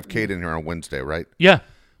curious because we're going to have Kate in here on Wednesday, right? Yeah.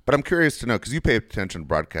 But I'm curious to know, because you pay attention to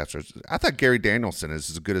broadcasters, I thought Gary Danielson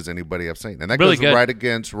is as good as anybody I've seen. And that Really goes good. right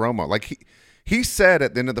against Romo. Like, he said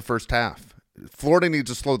at the end of the first half, Florida needs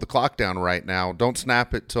to slow the clock down right now. Don't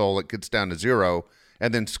snap it till it gets down to 0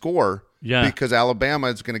 and then score because Alabama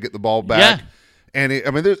is going to get the ball back. Yeah. And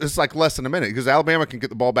it's like less than a minute because Alabama can get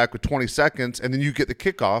the ball back with 20 seconds and then you get the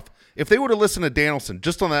kickoff. If they would have listened to Danielson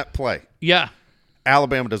just on that play,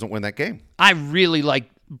 Alabama doesn't win that game. I really like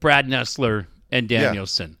Brad Nessler and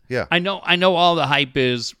Danielson. Yeah. I know all the hype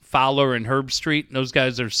is Fowler and Herb Street. Those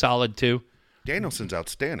guys are solid too. Danielson's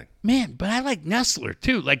outstanding. Man, but I like Nessler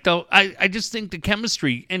too. Like, though, I just think the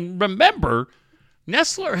chemistry. And remember,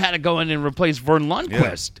 Nessler had to go in and replace Vern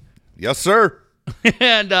Lundquist. Yeah. Yes, sir.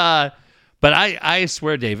 And but I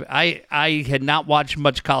swear, Dave, I had not watched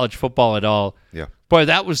much college football at all. Yeah. Boy,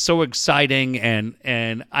 that was so exciting,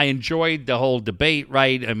 and I enjoyed the whole debate.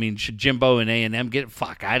 Right? I mean, should Jimbo and A&M get it?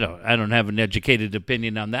 Fuck, I don't have an educated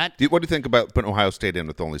opinion on that. What do you think about putting Ohio State in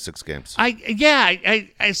with only 6 games?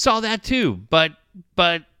 I saw that too, but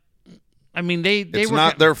I mean It's were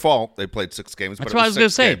not their fault. They played 6 games. That's but what I was going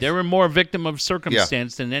to say. Games. They were more a victim of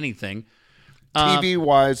circumstance than anything. TV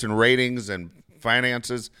wise and ratings and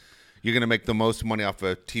finances, you're going to make the most money off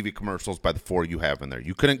of TV commercials by the 4 you have in there.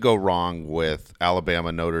 You couldn't go wrong with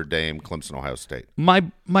Alabama, Notre Dame, Clemson, Ohio State. My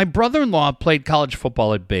brother-in-law played college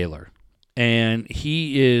football at Baylor, and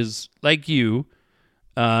he is, like you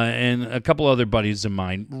and a couple other buddies of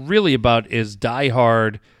mine, really about as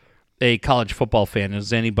diehard a college football fan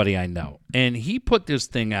as anybody I know. And he put this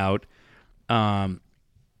thing out.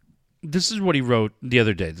 This is what he wrote the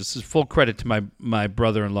other day. This is full credit to my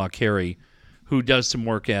brother-in-law, Kerry, who does some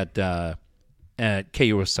work at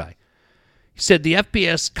KUSI. He said the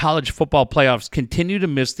FBS college football playoffs continue to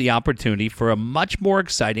miss the opportunity for a much more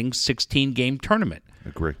exciting 16-game tournament.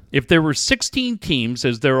 Agree. If there were 16 teams,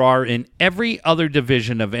 as there are in every other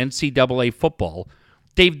division of NCAA football,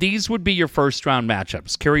 Dave, these would be your first-round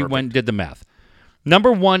matchups. Kerry went and did the math.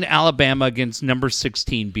 Number 1, Alabama against number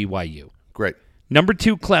 16, BYU. Great. Number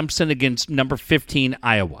 2, Clemson against number 15,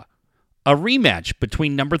 Iowa. A rematch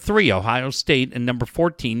between number 3, Ohio State, and number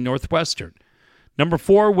 14, Northwestern. Number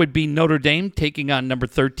 4 would be Notre Dame taking on number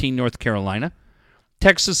 13, North Carolina.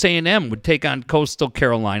 Texas A&M would take on Coastal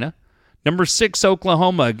Carolina. Number 6,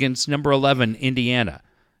 Oklahoma against number 11, Indiana.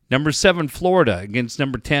 Number 7, Florida against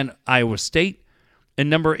number 10, Iowa State. And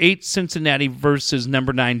number 8, Cincinnati versus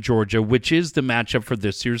number 9, Georgia, which is the matchup for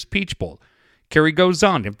this year's Peach Bowl. Kerry goes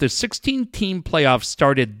on. If the 16-team playoffs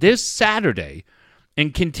started this Saturday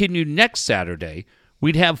and continued next Saturday,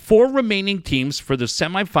 we'd have 4 remaining teams for the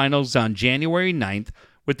semifinals on January 9th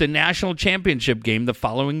with the national championship game the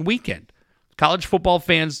following weekend. College football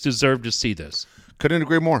fans deserve to see this. Couldn't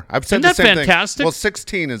agree more. I've said Isn't the that same fantastic? thing. Well,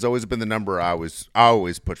 16 has always been the number I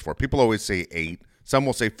always push for. People always say 8. Some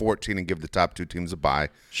will say 14 and give the top 2 teams a bye.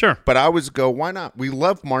 Sure. But I always go, why not? We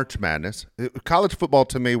love March Madness. College football,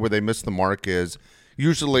 to me, where they miss the mark is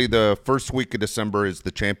usually the first week of December is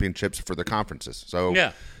the championships for the conferences.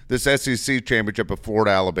 So this SEC championship of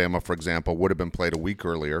Florida, Alabama, for example, would have been played a week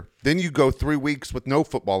earlier. Then you go 3 weeks with no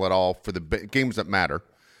football at all for the games that matter.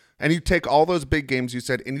 And you take all those big games you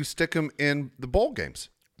said and you stick them in the bowl games.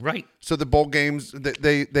 Right. So the bowl games,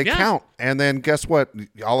 they count. And then guess what?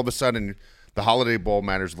 All of a sudden, the Holiday Bowl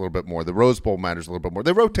matters a little bit more. The Rose Bowl matters a little bit more.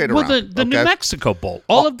 They rotate around. Well, the New Mexico Bowl.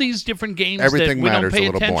 All of these different games Everything that we don't matters pay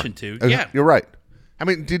a little attention more. to. Yeah. You're right. I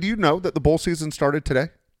mean, did you know that the bowl season started today?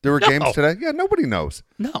 There were games today? Yeah, nobody knows.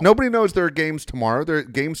 No. Nobody knows there are games tomorrow. Their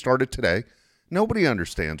games started today. Nobody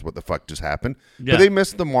understands what the fuck just happened. Yeah. But they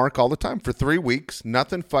miss the mark all the time. For 3 weeks,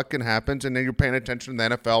 nothing fucking happens, and then you're paying attention to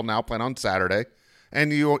the NFL now playing on Saturday,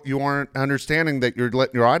 and you aren't understanding that you're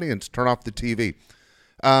letting your audience turn off the TV.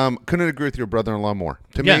 Couldn't agree with your brother-in-law more.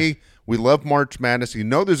 To me, we love March Madness. You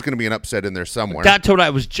know there's going to be an upset in there somewhere. That's what I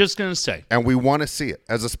was just going to say. And we want to see it.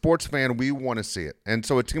 As a sports fan, we want to see it. And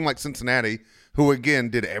so a team like Cincinnati, who, again,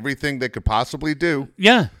 did everything they could possibly do,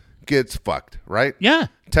 gets fucked, right? Yeah.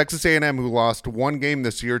 Texas A&M, who lost 1 game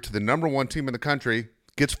this year to the number 1 team in the country,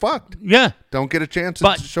 gets fucked. Yeah. Don't get a chance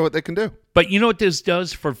to show what they can do. But you know what this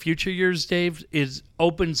does for future years, Dave, is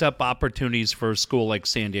opens up opportunities for a school like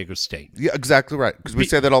San Diego State. Yeah, exactly right. Because we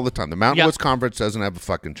say that all the time. The Mountain West Conference doesn't have a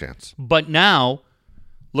fucking chance. But now,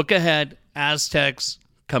 look ahead, Aztecs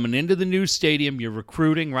coming into the new stadium, you're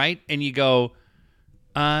recruiting, right? And you go,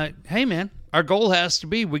 hey, man, our goal has to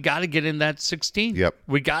be we got to get in that 16. Yep.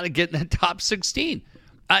 We got to get in that top 16.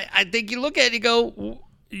 I think you look at it, you go,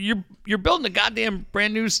 you're building a goddamn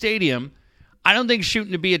brand new stadium. I don't think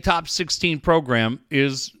shooting to be a top 16 program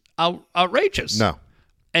is outrageous. No.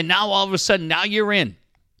 And now all of a sudden, now you're in.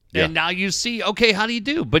 And now you see, okay, how do you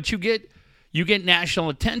do? But you get national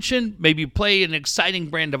attention, maybe play an exciting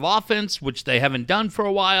brand of offense, which they haven't done for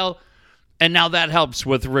a while. And now that helps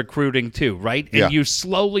with recruiting too, right? And you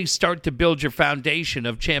slowly start to build your foundation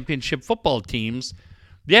of championship football teams.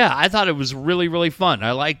 Yeah, I thought it was really, really fun.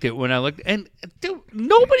 I liked it when I looked. And dude,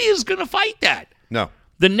 nobody is going to fight that. No.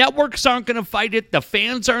 The networks aren't going to fight it. The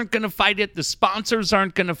fans aren't going to fight it. The sponsors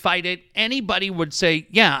aren't going to fight it. Anybody would say,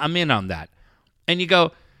 yeah, I'm in on that. And you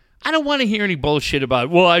go, I don't want to hear any bullshit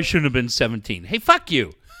about, well, I shouldn't have been 17. Hey, fuck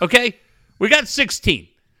you, okay? We got 16.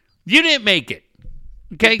 You didn't make it,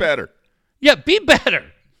 okay? Be better. Yeah, be better.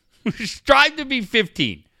 Strive to be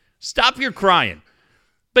 15. Stop your crying.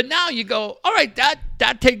 But now you go, all right,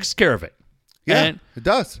 that takes care of it. Yeah, it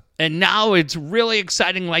does. And now it's really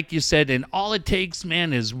exciting, like you said, and all it takes,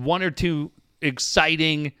 man, is 1 or 2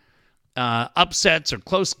 exciting upsets or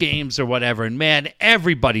close games or whatever. And, man,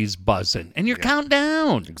 everybody's buzzing. And you're counting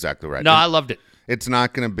down. Exactly right. No, I loved it. It's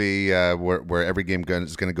not going to be where every game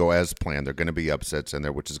is going to go as planned. There are going to be upsets in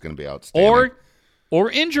there, which is going to be outstanding.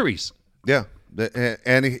 Or injuries. Yeah.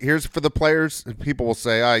 And here's for the players. People will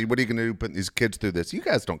say, what are you going to do putting these kids through this? You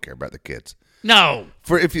guys don't care about the kids. No.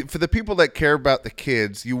 For the people that care about the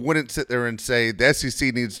kids, you wouldn't sit there and say the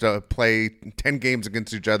SEC needs to play 10 games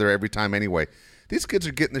against each other every time anyway. These kids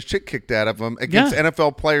are getting the shit kicked out of them against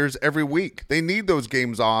NFL players every week. They need those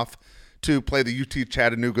games off to play the UT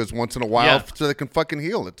Chattanoogas once in a while so they can fucking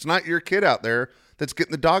heal. It's not your kid out there that's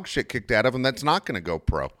getting the dog shit kicked out of him that's not going to go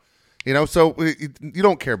pro. You know, so you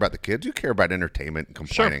don't care about the kids. You care about entertainment and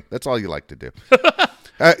complaining. Sure. That's all you like to do.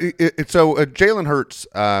 So Jalen Hurts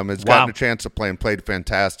has gotten a chance to play and played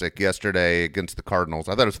fantastic yesterday against the Cardinals.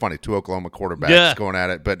 I thought it was funny, 2 Oklahoma quarterbacks going at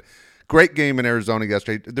it. But great game in Arizona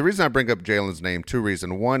yesterday. The reason I bring up Jalen's name, 2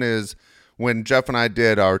 reasons. One is when Jeff and I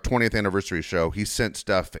did our 20th anniversary show, he sent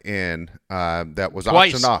stuff in that was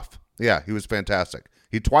auctioned off. Yeah, he was fantastic.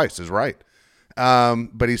 He twice is right.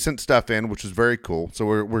 But he sent stuff in, which was very cool. So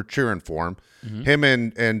we're cheering for him. Mm-hmm. Him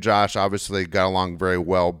and Josh obviously got along very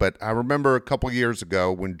well. But I remember a couple years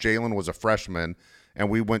ago when Jalen was a freshman and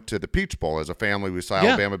we went to the Peach Bowl as a family. We saw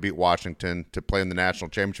Alabama beat Washington to play in the national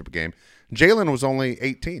championship game. Jalen was only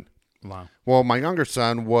 18. Wow. Well, my younger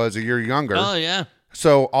son was a year younger. Oh, yeah.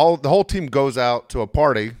 So the whole team goes out to a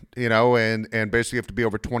party, you know, and basically you have to be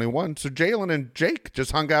over 21. So Jalen and Jake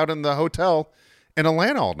just hung out in the hotel in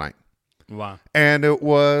Atlanta all night. Wow. And it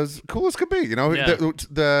was cool as could be. You know,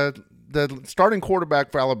 the starting quarterback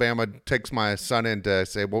for Alabama takes my son in to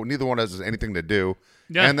say, well, neither one has anything to do.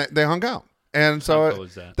 Yeah. And they hung out. And so cool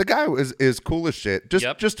is that? The guy is cool as shit.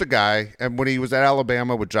 Just a guy. And when he was at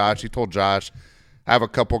Alabama with Josh, he told Josh, I have a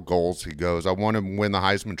couple goals. He goes, I want to win the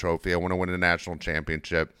Heisman Trophy. I want to win a national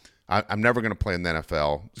championship. I'm never going to play in the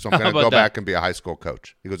NFL, so I'm How going to about go that? back and be a high school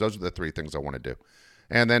coach. He goes, those are the 3 things I want to do.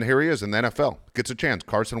 And then here he is in the NFL. Gets a chance.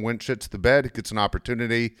 Carson Wentz shits the bed, gets an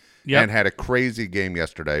opportunity, Yep. and had a crazy game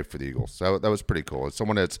yesterday for the Eagles. So that was pretty cool. As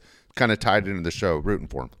someone that's kind of tied into the show, rooting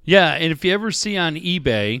for him. Yeah, and if you ever see on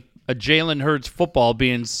eBay a Jalen Hurts football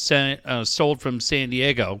being sold from San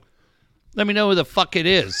Diego, let me know who the fuck it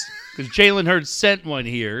is. Because Jalen Hurts sent one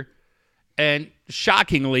here, and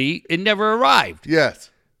shockingly, it never arrived. Yes.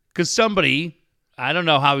 Because somebody, I don't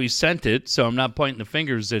know how he sent it, so I'm not pointing the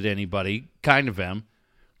fingers at anybody, kind of am.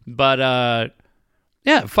 But,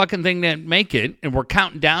 yeah, fucking thing didn't make it, and we're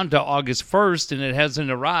counting down to August 1st, and it hasn't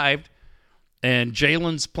arrived. And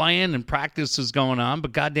Jalen's playing, and practice is going on,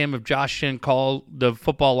 but goddamn if Josh didn't call the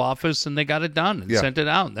football office, and they got it done and sent it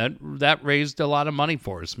out. That raised a lot of money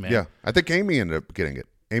for us, man. Yeah. I think Amy ended up getting it.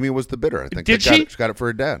 Amy was the bidder. I think Did they got she? it. She got it for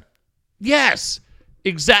her dad. Yes,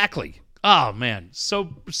 exactly. Oh, man, so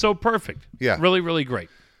perfect. Yeah. Really, really great.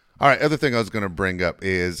 All right, other thing I was going to bring up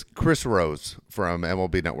is Chris Rose from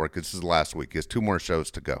MLB Network. This is last week. He has 2 more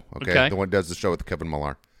shows to go. Okay, the one does the show with Kevin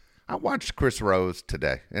Millar. I watched Chris Rose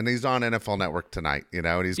today, and he's on NFL Network tonight.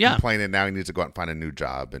 And he's complaining now he needs to go out and find a new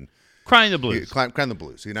job and Crying the blues. climb the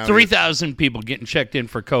blues. 3,000 people getting checked in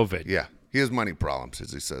for COVID. Yeah, he has money problems,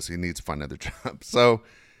 as he says. He needs to find another job. So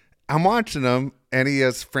I'm watching him, and he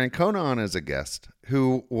has Francona on as a guest,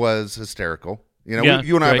 who was hysterical. You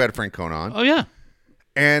and I have had Francona on. Oh, yeah.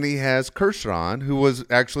 And he has Kershaw on, who was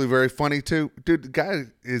actually very funny, too. Dude, the guy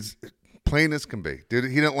is plain as can be. Dude,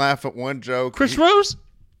 he didn't laugh at one joke. Chris Rose?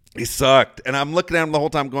 He sucked. And I'm looking at him the whole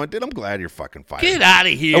time going, dude, I'm glad you're fucking fired. Get out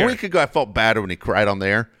of here. A week ago, I felt bad when he cried on the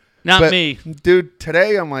air. Not me. Dude,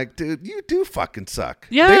 today I'm like, dude, you do fucking suck.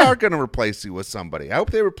 Yeah. They are going to replace you with somebody. I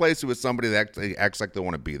hope they replace you with somebody that actually acts like they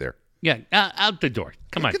want to be there. Yeah, out the door.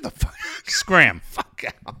 Come on. Get the fuck, Scram. fuck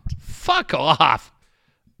out. Fuck off.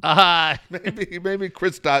 Maybe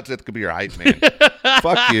Chris Dotseth could be your hype man.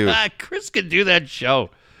 Fuck you. Chris can do that show.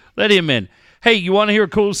 Let him in. Hey, you want to hear a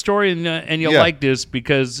cool story, and you'll like this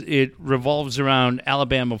because it revolves around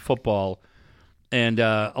Alabama football and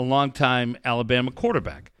a longtime Alabama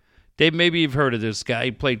quarterback. Dave, maybe you've heard of this guy.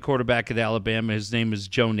 He played quarterback at Alabama. His name is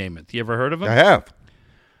Joe Namath. You ever heard of him? I have.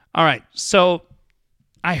 All right. So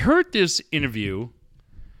I heard this interview,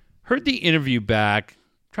 heard the interview back,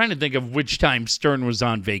 trying to think of which time Stern was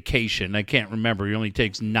on vacation. I can't remember. He only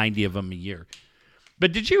takes 90 of them a year.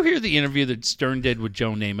 But did you hear the interview that Stern did with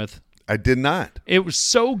Joe Namath? I did not. It was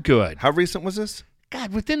so good. How recent was this?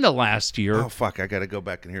 God, within the last year. Oh, fuck. I got to go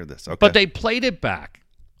back and hear this. Okay. But they played it back.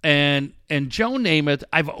 And Joe Namath,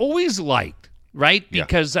 I've always liked, right?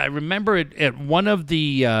 Because I remember it at one of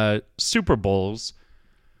the Super Bowls,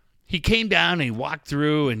 he came down and he walked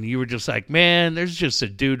through, and you were just like, man, there's just a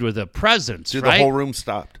dude with a presence, Dude, right? the whole room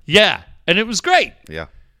stopped. Yeah, and it was great. Yeah.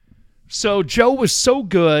 So Joe was so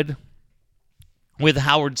good with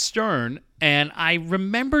Howard Stern, and I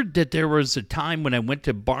remembered that there was a time when I went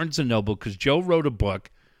to Barnes & Noble because Joe wrote a book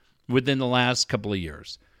within the last couple of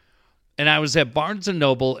years. And I was at Barnes &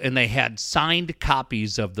 Noble, and they had signed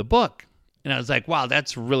copies of the book. And I was like, wow,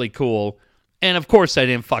 that's really cool. And, of course, I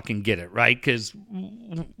didn't fucking get it, right? Because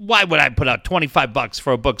why would I put out $25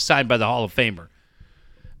 for a book signed by the Hall of Famer?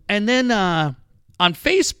 And then on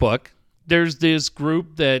Facebook, there's this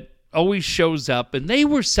group that always shows up, and they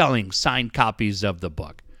were selling signed copies of the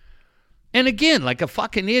book. And again, like a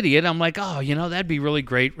fucking idiot, I'm like, oh, that'd be really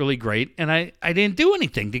great, really great. And I didn't do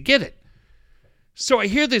anything to get it. So I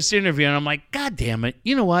hear this interview, and I'm like, God damn it.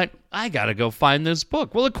 You know what? I got to go find this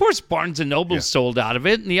book. Well, of course, Barnes & Noble sold out of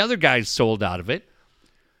it, and the other guys sold out of it.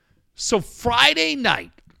 So Friday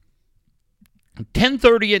night,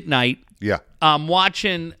 10:30 at night, I'm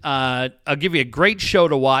watching, I'll give you a great show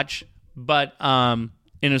to watch, but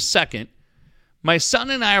in a second. My son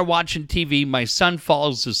and I are watching TV. My son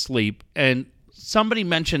falls asleep, and somebody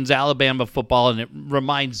mentions Alabama football, and it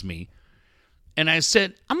reminds me. And I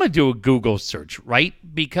said, I'm going to do a Google search, right?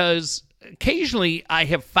 Because occasionally I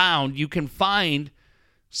have found you can find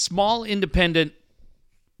small independent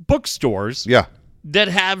bookstores that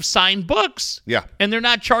have signed books. Yeah. And they're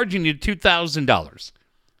not charging you $2,000.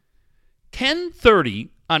 10:30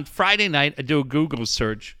 on Friday night, I do a Google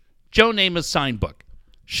search. Joe Namath signed book.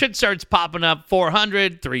 Shit starts popping up,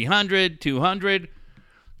 400, 300, 200.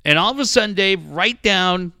 And all of a sudden, Dave, right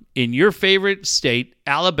down in your favorite state,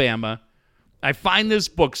 Alabama, I find this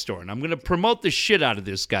bookstore, and I'm going to promote the shit out of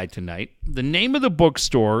this guy tonight. The name of the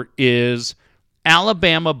bookstore is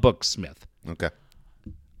Alabama Booksmith. Okay.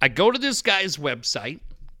 I go to this guy's website,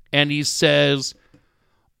 and he says,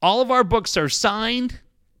 all of our books are signed,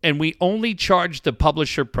 and we only charge the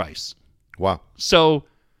publisher price. Wow. So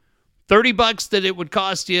 $30 that it would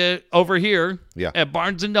cost you over here Yeah. at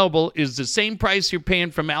Barnes & Noble is the same price you're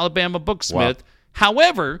paying from Alabama Booksmith. Wow.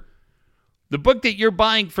 However, the book that you're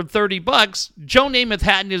buying for $30, Joe Namath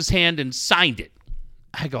had in his hand and signed it.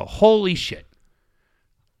 I go, holy shit.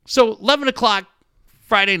 So 11 o'clock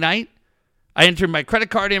Friday night, I entered my credit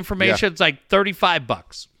card information. Yeah. It's like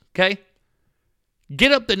 $35, okay?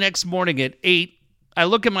 Get up the next morning at 8. I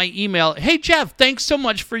look at my email. Hey, Jeff, thanks so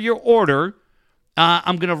much for your order.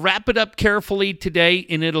 I'm going to wrap it up carefully today,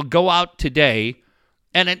 and it'll go out today.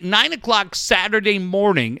 And at 9 o'clock Saturday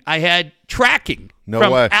morning, I had tracking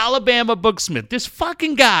from way. Alabama Booksmith. This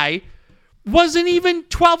fucking guy wasn't even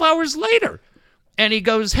 12 hours later. And he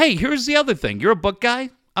goes, hey, here's the other thing. You're a book guy.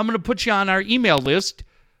 I'm going to put you on our email list.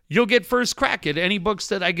 You'll get first crack at any books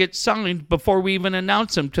that I get signed before we even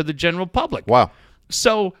announce them to the general public. Wow.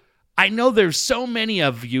 So I know there's so many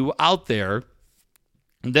of you out there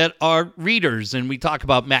that are readers, and we talk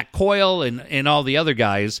about Matt Coyle and all the other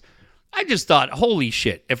guys. I just thought, holy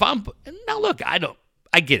shit. Now look, I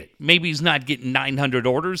get it. Maybe he's not getting 900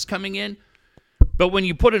 orders coming in, but when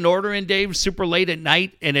you put an order in, Dave, super late at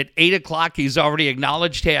night, and at 8 o'clock he's already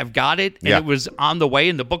acknowledged, hey, I've got it, and Yeah. it was on the way,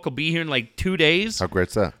 and the book will be here in like 2 days. How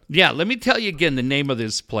great's that? Yeah, let me tell you again the name of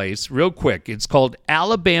this place real quick. It's called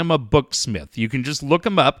Alabama Booksmith. You can just look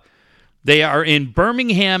them up. They are in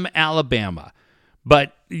Birmingham, Alabama.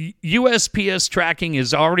 But USPS tracking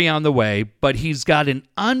is already on the way, but he's got an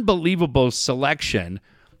unbelievable selection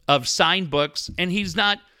of signed books, and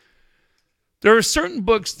there are certain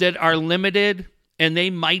books that are limited, and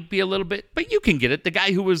they might be a little bit, but you can get it. The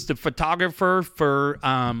guy who was the photographer for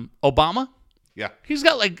Obama, Yeah. he's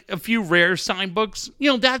got like a few rare signed books.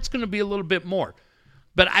 That's going to be a little bit more.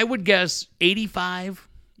 But I would guess 85,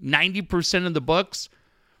 90% of the books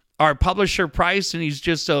are publisher price, and he's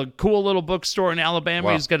just a cool little bookstore in Alabama.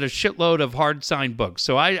 Wow. He's got a shitload of hard signed books.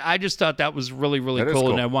 So I just thought that was really, really That is cool,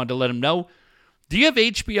 cool. and I wanted to let him know. Do you have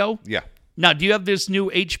HBO? Yeah. Now, do you have this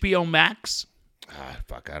new HBO Max?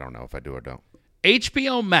 Fuck, I don't know if I do or don't.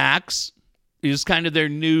 HBO Max is kind of their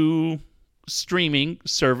new streaming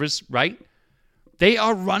service, right? They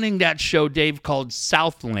are running that show, Dave, called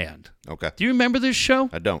Southland. Okay. Do you remember this show?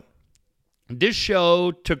 I don't. This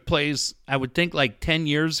show took place, I would think, like 10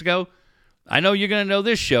 years ago. I know you're going to know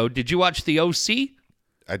this show. Did you watch The OC?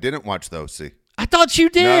 I didn't watch the OC. I thought you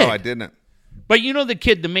did. No, I didn't. But you know the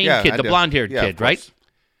kid, the main Yeah, kid, I the do. blonde-haired Yeah, of kid, right? course.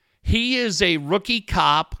 He is a rookie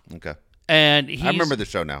cop, Okay. and he's I remember the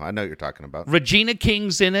show now. I know what you're talking about. Regina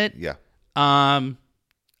King's in it. Yeah.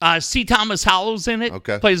 C. Thomas Howell's in it.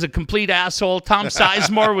 Okay. Plays a complete asshole. Tom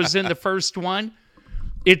Sizemore was in the first one.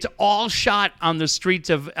 It's all shot on the streets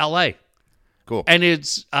of L.A. Cool. And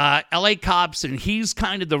it's L.A. cops, and he's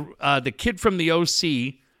kind of the kid from the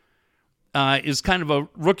OC is kind of a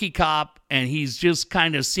rookie cop, and he's just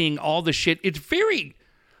kind of seeing all the shit. It's very,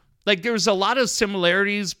 like, there's a lot of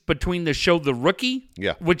similarities between the show The Rookie,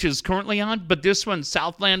 Yeah. which is currently on, but this one,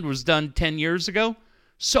 Southland, was done 10 years ago.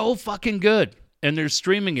 So fucking good. And they're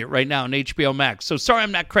streaming it right now on HBO Max. So sorry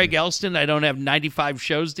I'm not Craig Elston. I don't have 95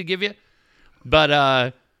 shows to give you.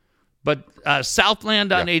 But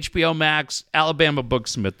Southland on HBO Max, Alabama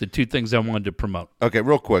Booksmith, the two things I wanted to promote. Okay,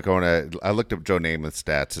 real quick, I looked up Joe Namath's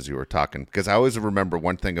stats as you were talking, because I always remember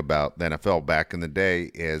one thing about the NFL back in the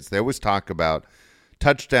day is they always talk about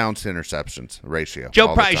touchdowns to interceptions ratio. Joe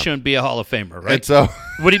all the probably time. shouldn't be a Hall of Famer, right? And so,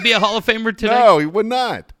 Would he be a Hall of Famer today? no, he would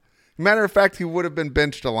not. Matter of fact, he would have been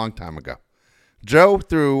benched a long time ago. Joe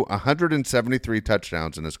threw 173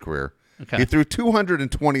 touchdowns in his career. Okay. He threw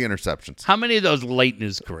 220 interceptions. How many of those late in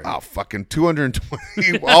his career? Oh, fucking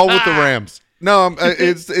 220, all with the Rams. No,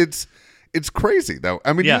 it's crazy though.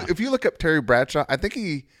 I mean, Yeah. if you look up Terry Bradshaw, I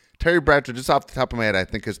think Terry Bradshaw, just off the top of my head, I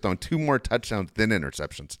think has thrown 2 more touchdowns than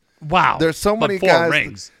interceptions. Wow. There's so But many 4 guys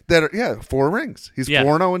rings. that are 4 rings. He's Yeah.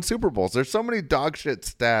 4-0 in Super Bowls. There's so many dog shit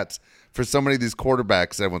stats for so many of these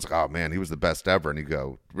quarterbacks. Everyone's like, oh man, he was the best ever, and you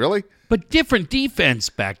go, really? But different defense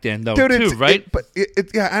back then, though, Dude, too, right?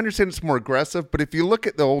 Yeah, I understand it's more aggressive, but if you look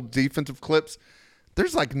at the old defensive clips,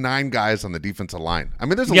 there's like 9 guys on the defensive line. I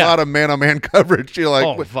mean, there's a Yeah. lot of man-on-man coverage. You're like,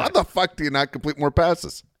 Oh, how fuck. the fuck do you not complete more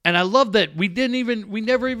passes? And I love that we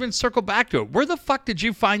never even circled back to it. Where the fuck did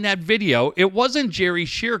you find that video? It wasn't Jerry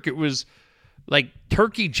Shirk. It was like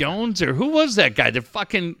Turkey Jones, or who was that guy that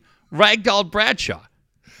fucking ragdolled Bradshaw?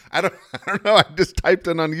 I don't know. I just typed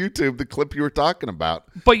in on YouTube the clip you were talking about.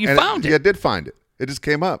 But you found it. Yeah, I did find it. It just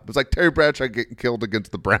came up. It was like Terry Bradshaw getting killed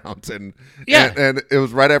against the Browns, and Yeah. and it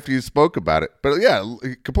was right after you spoke about it. But yeah,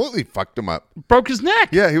 he completely fucked him up. Broke his neck.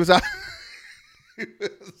 Yeah, he was out.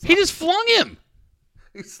 He just flung him.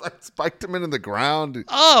 He like spiked him into the ground.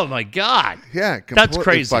 Oh, my God. Yeah, That's completely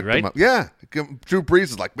crazy, fucked him right? up. Yeah, Drew Brees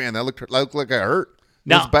is like, man, that looked like I hurt.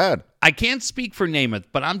 Now, That's bad. I can't speak for Namath,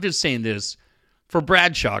 but I'm just saying this for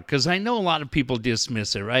Bradshaw because I know a lot of people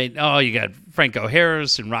dismiss it, right? Oh, you got Franco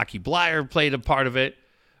Harris and Rocky Bleier played a part of it,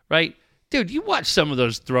 right? Dude, you watch some of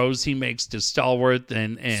those throws he makes to Stallworth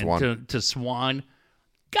and Swan. To Swan.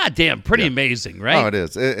 Goddamn, pretty amazing, right? Oh, it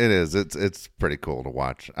is. It is. It's pretty cool to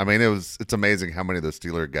watch. I mean, it's amazing how many of those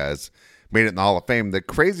Steeler guys made it in the Hall of Fame. The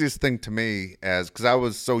craziest thing to me, because I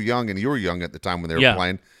was so young and you were young at the time when they were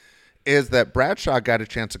playing, is that Bradshaw got a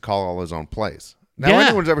chance to call all his own plays. Now,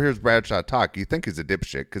 anyone who ever hears Bradshaw talk, you think he's a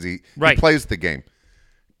dipshit because he plays the game.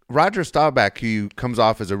 Roger Staubach, who comes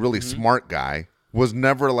off as a really smart guy, was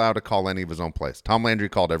never allowed to call any of his own plays. Tom Landry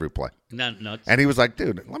called every play. Nuts. And he was like,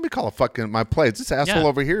 dude, let me call my plays. This asshole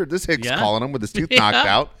over here, this Hicks calling him with his teeth knocked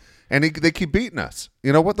out, and they keep beating us.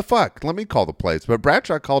 You know, what the fuck? Let me call the plays. But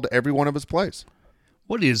Bradshaw called every one of his plays.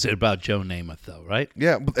 What is it about Joe Namath, though, right?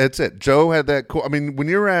 Yeah, that's it. Joe had that cool. I mean, when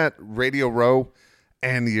you're at Radio Row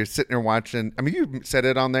and you're sitting there watching, I mean, you said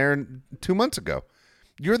it on there 2 months ago.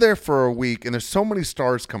 You're there for a week, and there's so many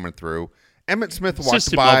stars coming through. Emmett Smith walked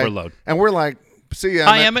System by, overload. and we're like, see you,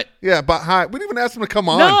 Hi, Emmett. Yeah, but hi. We didn't even ask him to come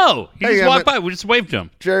on. No, he Hey, just Emmett. walked by. We just waved to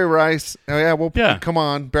him. Jerry Rice. Oh, yeah, well, Yeah. come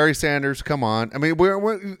on. Barry Sanders, come on. I mean,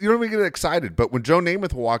 you don't even get excited. But when Joe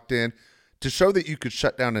Namath walked in, to show that you could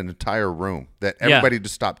shut down an entire room, that everybody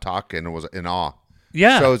just stopped talking and was in awe.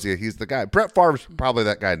 Yeah. Shows you he's the guy. Brett Favre's probably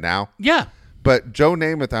that guy now. Yeah. But Joe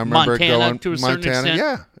Namath, I remember Montana, going to a certain extent.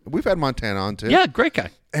 Yeah, we've had Montana on too. Yeah, great guy.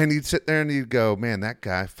 And he'd sit there and he'd go, man, that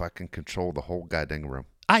guy fucking controlled the whole goddamn room.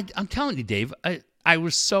 I'm telling you, Dave, I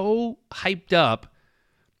was so hyped up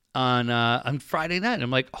on Friday night. I'm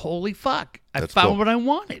like, holy fuck. I That's found cool. what I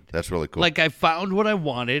wanted. That's really cool. Like, I found what I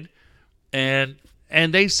wanted, and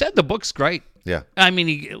they said the book's great. Yeah. I mean,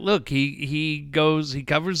 he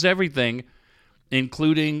covers everything,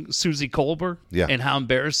 including Susie Colbert, and how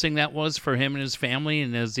embarrassing that was for him and his family,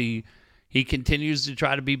 and as he continues to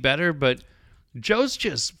try to be better. But Joe's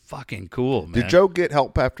just fucking cool, man. Did Joe get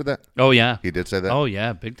help after that? Oh yeah, He did say that? Oh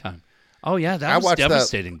yeah, big time. Oh yeah, that was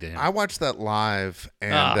devastating to him. I watched that live,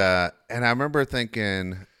 and I remember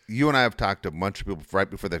thinking, you and I have talked to a bunch of people right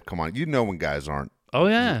before they've come on. You know when guys aren't. Oh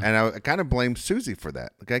yeah, and I kind of blamed Susie for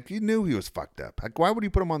that. Like, you knew he was fucked up. Like, why would you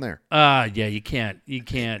put him on there? yeah, you can't.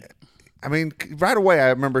 I mean, right away, I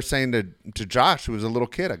remember saying to Josh, who was a little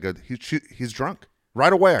kid, I go, he's drunk.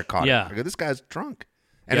 Right away, I caught him. I go, this guy's drunk,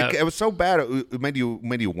 and it was so bad it made you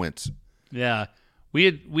wince. Yeah, we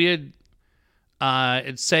had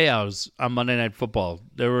at Seau's on Monday Night Football.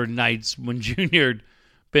 There were nights when Junior had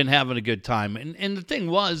been having a good time, and the thing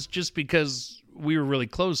was, just because we were really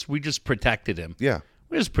close, we just protected him. Yeah,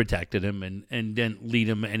 we just protected him and didn't lead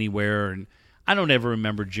him anywhere. And I don't ever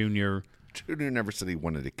remember Junior. Junior never said he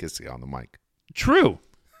wanted to kiss you on the mic. True.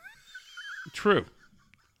 And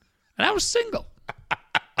I was single.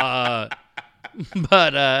 Yeah.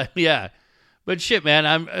 But shit, man,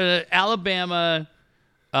 I'm Alabama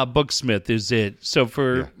Booksmith is it. So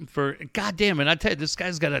for goddamn it, I tell you, this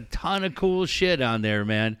guy's got a ton of cool shit on there,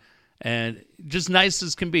 man, and just nice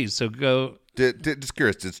as can be. So go. Just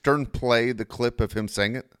curious, did Stern play the clip of him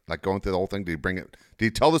saying it, like going through the whole thing? Did he bring it? Did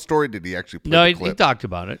he tell the story? Did he actually play the clip? He talked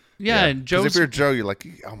about it. Yeah, and Joe. Because if you're Joe, you're like,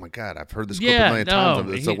 oh my god, I've heard this clip a million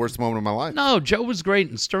times. It's the worst moment of my life. No, Joe was great,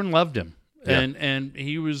 and Stern loved him, and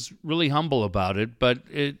he was really humble about it. But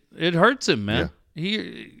it hurts him, man. Yeah.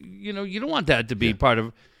 You don't want that to be part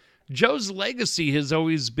of Joe's legacy. Has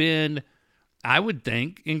always been, I would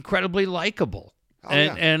think, incredibly likable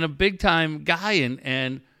and a big time guy,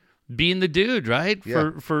 and being the dude, right?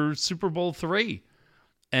 Yeah. For Super Bowl III.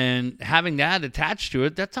 And having that attached to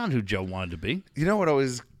it, that's not who Joe wanted to be. You know what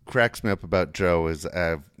always cracks me up about Joe is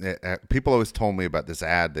people always told me about this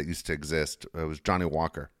ad that used to exist. It was Johnny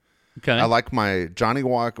Walker. Okay. I like my Johnny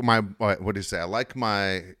Walker. What do you say? I like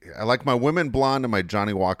my women blonde and my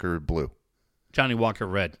Johnny Walker blue. Johnny Walker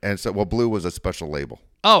red. And so, blue was a special label.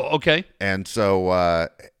 Oh, okay. And so I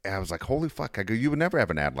was like, holy fuck. I go, you would never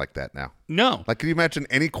have an ad like that now. No. Like, can you imagine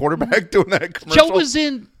any quarterback doing that commercial?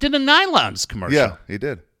 Joe did a nylons commercial. Yeah, he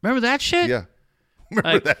did. Remember that shit? Yeah.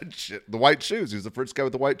 Remember that shit? The white shoes. He was the first guy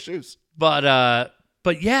with the white shoes. But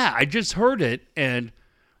yeah, I just heard it, and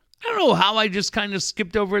I don't know how I just kind of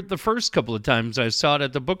skipped over it the first couple of times I saw it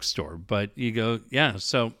at the bookstore. But you go, yeah.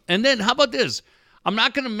 So, and then how about this? I'm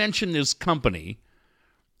not going to mention this company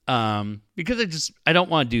because I don't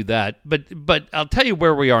want to do that. But I'll tell you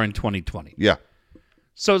where we are in 2020. Yeah.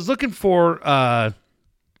 So I was looking for a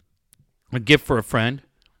gift for a friend,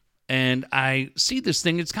 and I see this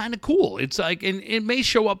thing. It's kind of cool. It's like, and it may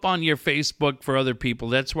show up on your Facebook for other people.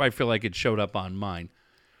 That's why I feel like it showed up on mine.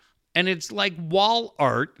 And it's like wall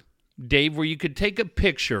art Dave, where you could take a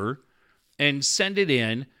picture and send it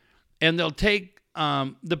in, and they'll take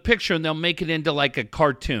the picture and they'll make it into like a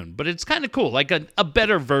cartoon. But it's kind of cool, like a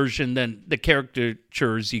better version than the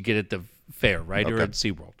caricatures you get at the fair, right? Or at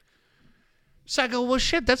SeaWorld. So I go, well,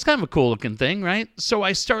 shit, that's kind of a cool looking thing, right? So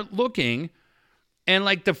I start looking, and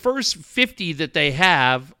like the first 50 that they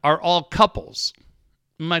have are all couples.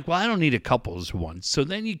 I'm like, well, I don't need a couples one. So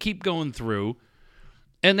then you keep going through,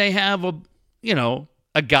 and they have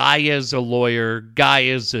a guy as a lawyer, guy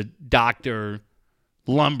as a doctor,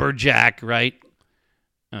 lumberjack, right?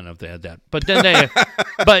 I don't know if they had that. But then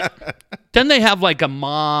they have like a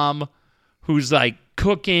mom who's like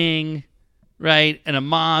cooking, right? And a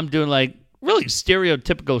mom doing like really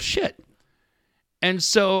stereotypical shit. And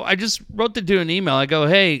so I just wrote the dude an email. I go,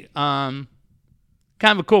 hey, kind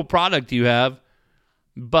of a cool product you have,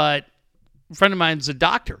 but a friend of mine's a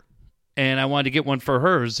doctor, and I wanted to get one for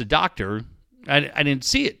her as a doctor. I didn't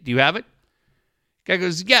see it. Do you have it? Guy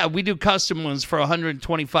goes, yeah, we do custom ones for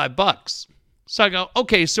 $125. So I go,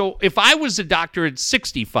 okay, so if I was a doctor, it's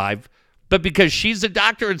 $65, but because she's a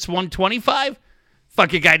doctor, it's $125?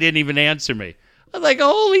 Fucking guy didn't even answer me. I'm like,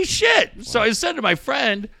 holy shit. Wow. So I said to my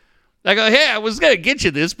friend, I go, hey, I was going to get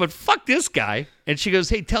you this, but fuck this guy. And she goes,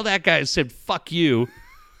 hey, tell that guy I said, fuck you.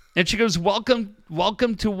 And she goes, welcome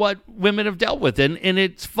to what women have dealt with. And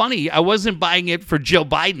it's funny, I wasn't buying it for Jill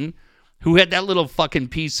Biden, who had that little fucking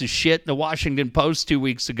piece of shit in the Washington Post 2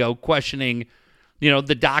 weeks ago questioning,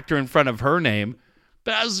 the doctor in front of her name.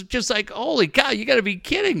 But I was just like, holy cow, you got to be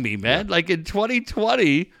kidding me, man. Yeah. Like in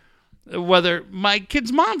 2020, whether my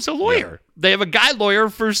kid's mom's a lawyer. Yeah. They have a guy lawyer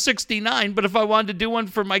for $69, but if I wanted to do one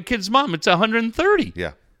for my kid's mom, it's $130.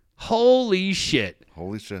 Yeah. Holy shit.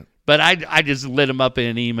 But I just lit him up in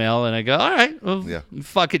an email, and I go, all right, well,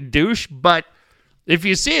 fucking douche. But if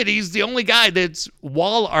you see it, he's the only guy that's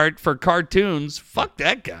wall art for cartoons. Fuck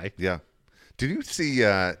that guy. Yeah. Did you see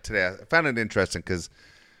today? I found it interesting because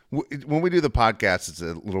when we do the podcast, it's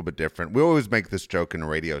a little bit different. We always make this joke in the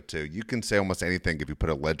radio, too. You can say almost anything if you put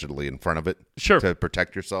allegedly in front of it to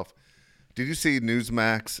protect yourself. Did you see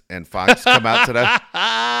Newsmax and Fox come out today?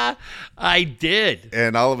 I did.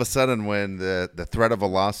 And all of a sudden, when the threat of a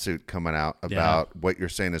lawsuit coming out about what you're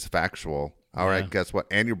saying is factual, all right, guess what?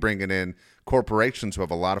 And you're bringing in corporations who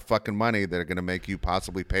have a lot of fucking money that are going to make you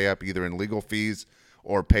possibly pay up either in legal fees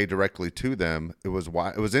or pay directly to them. It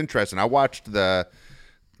was interesting. I watched the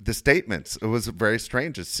statements. It was very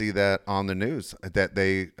strange to see that on the news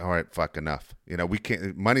that all right, fuck enough. We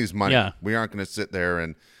can't. Money's money. Yeah. We aren't going to sit there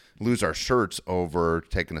and lose our shirts over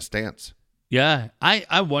taking a stance. Yeah,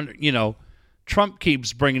 I wonder. Trump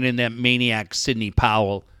keeps bringing in that maniac Sidney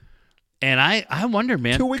Powell. And I wonder,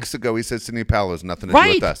 man. 2 weeks ago, he said Sidney Powell has nothing to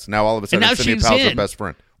do with us. Now, all of a sudden, Sidney Powell's our best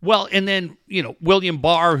friend. Well, and then, William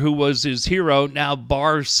Barr, who was his hero, now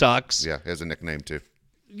Barr sucks. Yeah, he has a nickname, too.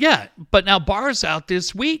 Yeah, but now Barr's out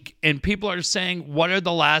this week, and people are saying, what are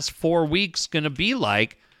the last 4 weeks going to be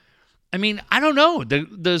like? I mean, I don't know.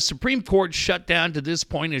 The Supreme Court shut down to this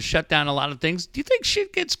point, has shut down a lot of things. Do you think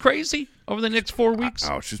shit gets crazy over the next 4 weeks?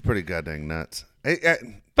 Oh, she's pretty goddamn nuts.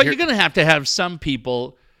 But you're going to have some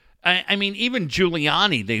people. I mean, even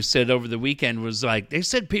Giuliani, they said over the weekend, was like, they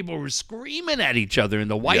said people were screaming at each other in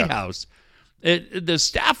the White House. The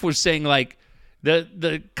staff was saying, like,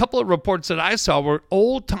 the couple of reports that I saw were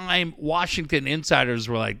old-time Washington insiders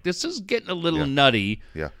were like, this is getting a little nutty.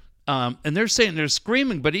 Yeah. And they're saying they're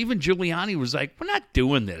screaming, but even Giuliani was like, we're not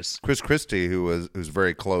doing this. Chris Christie, who's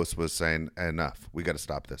very close, was saying, enough. We got to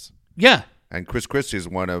stop this. Yeah. And Chris Christie is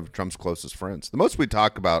one of Trump's closest friends. The most we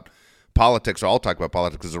talk about politics, or I'll talk about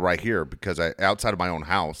politics, is right here because outside of my own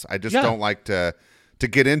house, I just don't like to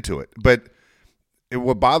get into it. But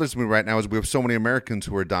what bothers me right now is we have so many Americans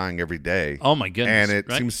who are dying every day. Oh, my goodness. And it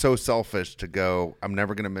seems so selfish to go, I'm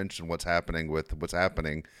never going to mention what's happening with what's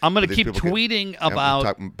happening. I'm going to keep tweeting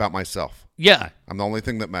about myself. Yeah. I'm the only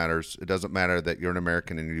thing that matters. It doesn't matter that you're an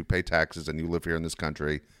American and you pay taxes and you live here in this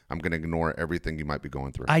country. I'm going to ignore everything you might be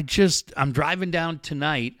going through. I'm driving down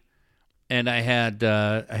tonight, and I had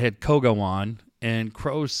Kogo on, and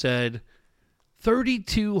Crow said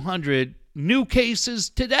 3,200 new cases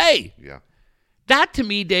today. Yeah. That to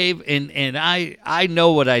me, Dave, and I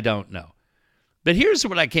know what I don't know. But here's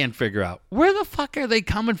what I can't figure out. Where the fuck are they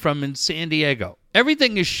coming from in San Diego?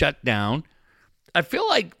 Everything is shut down. I feel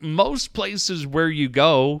like most places where you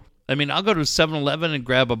go, I mean, I'll go to 7-Eleven and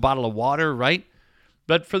grab a bottle of water, right?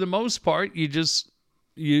 But for the most part, you just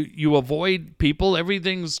you avoid people.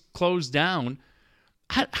 Everything's closed down.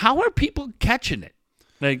 How are people catching it?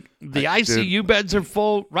 Like, the ICU beds are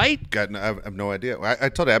full, right? I have no idea. I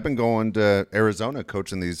told you, I've been going to Arizona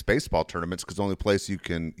coaching these baseball tournaments because the only place you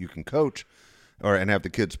can coach. and have the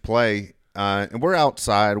kids play. And we're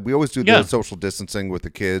outside. We always do the Yeah. social distancing with the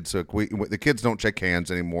kids. So the kids don't shake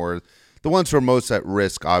hands anymore. The ones who are most at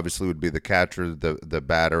risk, obviously, would be the catcher, the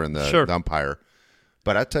batter, and Sure. the umpire.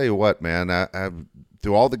 But I tell you what, man,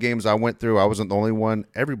 through all the games I went through, I wasn't the only one.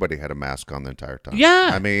 Everybody had a mask on the entire time.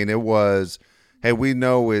 Yeah. I mean, it was, hey, we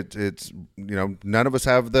know it's none of us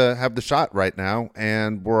have the shot right now,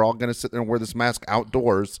 and we're all going to sit there and wear this mask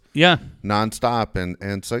outdoors Yeah. nonstop.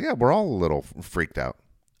 And so, yeah, we're all a little freaked out.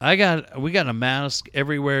 We got a mask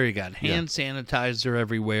everywhere. You got hand sanitizer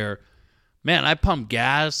everywhere. Man, I pump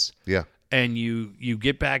gas. Yeah. And you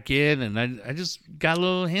get back in, and I just got a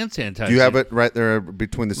little hand sanitizer. You have it right there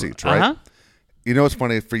between the seats, right? Uh-huh. You know, it's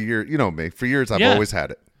funny. For years, you know me. For years, I've Yeah. always had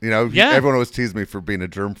it. You know, Yeah. everyone always teased me for being a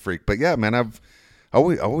germ freak. But yeah, man, I've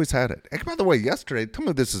always had it. And by the way, yesterday, tell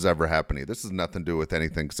me if this is ever happening. This has nothing to do with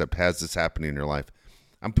anything except has this happening in your life.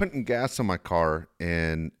 I'm putting gas in my car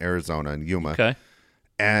in Arizona, in Yuma. Okay.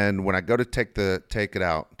 And when I go to take the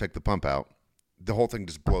pump out, the whole thing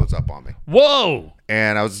just blows up on me. Whoa.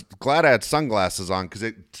 And I was glad I had sunglasses on because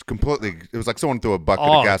it was like someone threw a bucket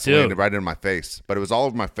Oh, of gasoline dude. right in my face. But it was all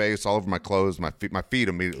over my face, all over my clothes, my feet. My feet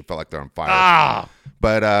immediately felt like they're on fire. Ah.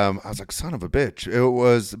 But I was like, son of a bitch.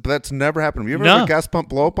 But that's never happened. Have you ever No. had a gas pump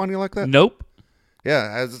blow up on you like that? Nope.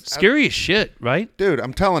 Yeah. Scary as shit, right? Dude,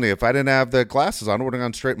 I'm telling you, if I didn't have the glasses on, I would have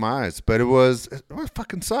gone straight in my eyes. But it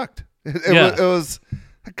fucking sucked. It was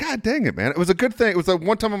God dang it, man. It was a good thing. It was like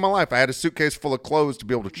one time in my life I had a suitcase full of clothes to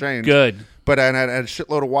be able to change. Good. But I had a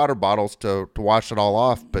shitload of water bottles to wash it all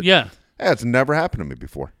off. But Yeah. it's never happened to me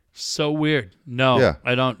before. So weird. No, Yeah.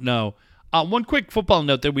 I don't know. One quick football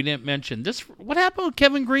note that we didn't mention. What happened with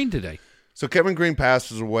Kevin Green today? So Kevin Green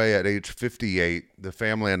passes away at age 58. The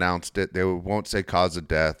family announced it. They won't say cause of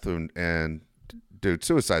death. And dude,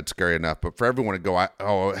 suicide's scary enough. But for everyone to go,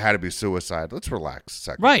 it had to be suicide. Let's relax a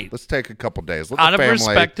second. Right. Let's take a couple days. Let Out the of family,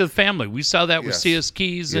 respect to the family. We saw that with Yes. C.S.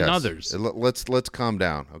 Keys and Yes. others. Let's calm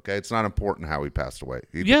down. Okay, it's not important how he passed away.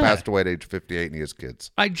 He Yeah. passed away at age 58, and he has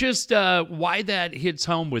kids. I just why that hits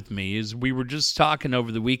home with me is we were just talking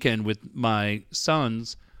over the weekend with my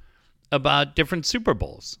sons about different Super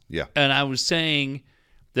Bowls. Yeah. And I was saying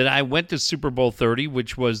that I went to Super Bowl 30,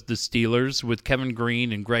 which was the Steelers with Kevin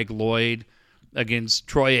Green and Greg Lloyd against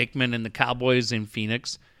Troy Aikman and the Cowboys in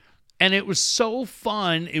Phoenix. And it was so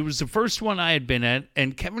fun. It was the first one I had been at.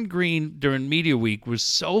 And Kevin Green during Media Week was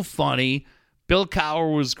so funny. Bill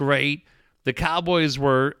Cowher was great. The Cowboys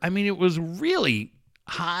were, it was really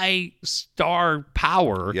high star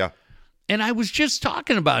power. Yeah. And I was just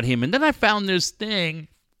talking about him. And then I found this thing.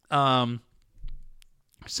 I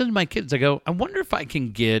said to my kids, I go, I wonder if I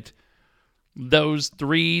can get those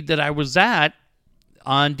 3 that I was at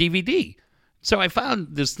on DVD. So I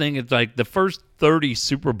found this thing. It's like the first 30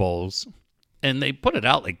 Super Bowls, and they put it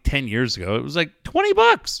out like 10 years ago. It was like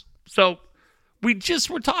 $20. So we just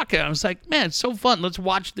were talking. I was like, man, it's so fun. Let's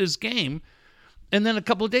watch this game. And then a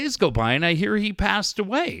couple of days go by, and I hear he passed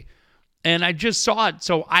away. And I just saw it.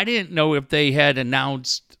 So I didn't know if they had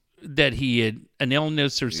announced that he had an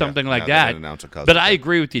illness or something like they that. didn't announce a cause But of I death.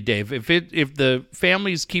 agree with you, Dave. If the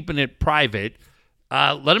family's keeping it private,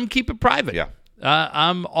 let them keep it private. Yeah.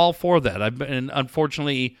 I'm all for that. I've been,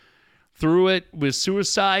 unfortunately, through it with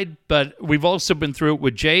suicide, but we've also been through it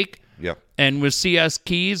with Jake Yeah. and with C.S.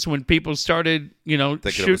 Keys when people started, Thinking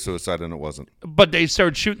it was suicide, and it wasn't. but they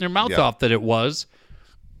started shooting their mouth Yeah. off that it was,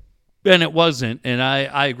 and it wasn't. And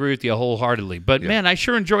I agree with you wholeheartedly. But, man, I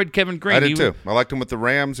sure enjoyed Kevin Green. I did too. I liked him with the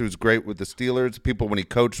Rams. He was great with the Steelers. People, when he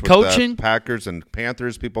coached with Coaching? the Packers and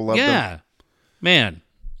Panthers, people loved him. Yeah. Man.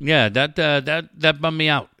 Yeah, that bummed me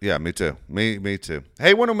out. Yeah, me too. Me too.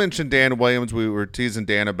 Hey, want to mention Dan Williams. We were teasing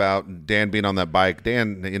Dan about Dan being on that bike.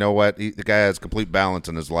 Dan, you know what? The guy has complete balance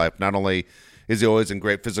in his life. Not only is he always in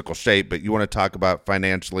great physical shape, but you want to talk about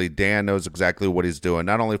financially, Dan knows exactly what he's doing,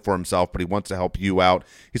 not only for himself, but he wants to help you out.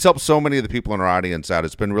 He's helped so many of the people in our audience out.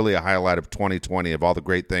 It's been really a highlight of 2020 of all the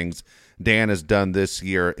great things Dan has done this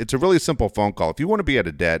year. It's a really simple phone call. If you want to be out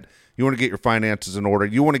of debt, you want to get your finances in order,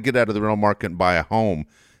 you want to get out of the rental market and buy a home,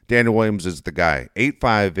 Daniel Williams is the guy.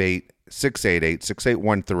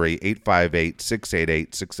 858-688-6813,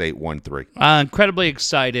 858-688-6813. Incredibly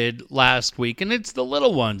excited last week, and it's the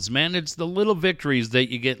little ones, man. It's the little victories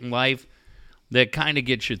that you get in life that kind of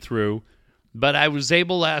get you through. But I was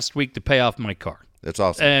able last week to pay off my car. That's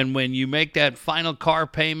awesome. And when you make that final car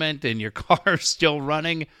payment and your car's still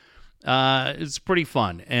running, it's pretty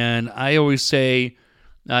fun. And I always say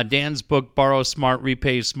Dan's book, Borrow Smart,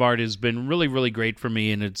 Repay Smart, has been really, really great for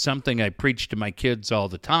me, and it's something I preach to my kids all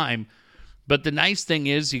the time. But the nice thing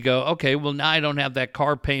is you go, okay, well, now I don't have that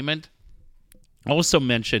car payment. also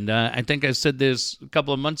mentioned, I think I said this a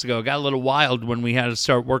couple of months ago, it got a little wild when we had to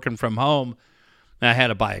start working from home. I had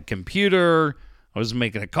to buy a computer. I was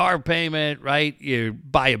making a car payment, right? You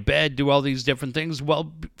buy a bed, do all these different things.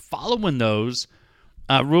 Well, following those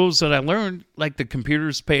rules that I learned, like the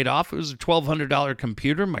computer's paid off. It was a $1,200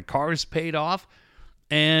 computer. My car is paid off.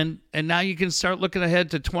 And now you can start looking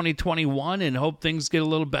ahead to 2021 and hope things get a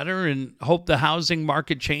little better and hope the housing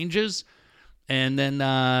market changes. And then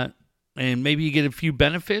and maybe you get a few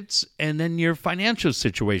benefits and then your financial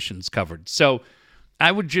situation's covered. So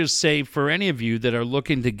I would just say for any of you that are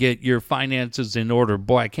looking to get your finances in order,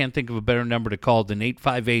 boy, I can't think of a better number to call than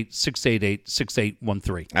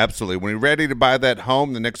 858-688-6813. Absolutely. When you're ready to buy that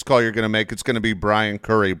home, the next call you're going to make, it's going to be Brian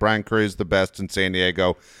Curry. Brian Curry is the best in San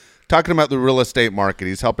Diego. Talking about the real estate market,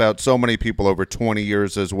 he's helped out so many people over 20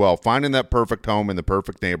 years as well, finding that perfect home in the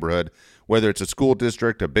perfect neighborhood, whether it's a school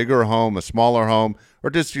district, a bigger home, a smaller home, or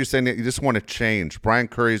just you're saying that you just want to change. Brian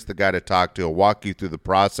Curry is the guy to talk to. He'll walk you through the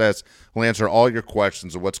process. He'll answer all your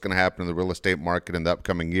questions of what's going to happen in the real estate market in the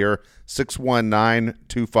upcoming year.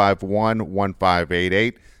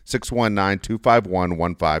 619-251-1588.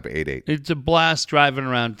 619-251-1588. It's a blast driving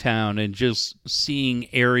around town and just seeing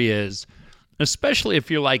areas, especially if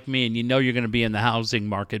you're like me and you know you're going to be in the housing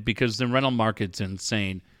market because the rental market's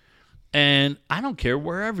insane. And I don't care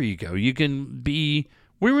wherever you go. You can be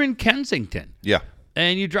 – we were in Kensington. Yeah.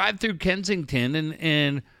 And you drive through Kensington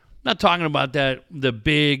and I'm not talking about the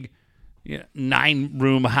big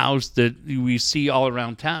 9-room house that we see all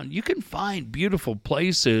around town. You can find beautiful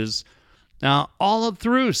places now all up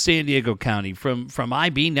through San Diego County from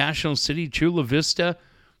IB, National City, Chula Vista,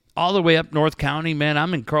 all the way up North County. Man,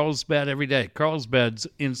 I'm in Carlsbad every day. Carlsbad's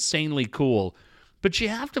insanely cool. But you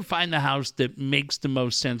have to find the house that makes the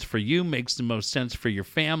most sense for you, makes the most sense for your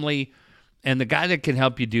family. And the guy that can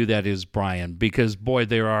help you do that is Brian, because, boy,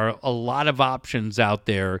 there are a lot of options out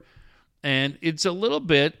there. And it's a little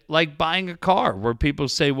bit like buying a car where people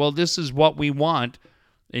say, well, this is what we want.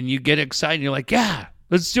 And you get excited. And you're like, yeah,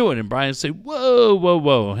 let's do it. And Brian say,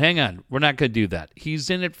 whoa, hang on. We're not going to do that.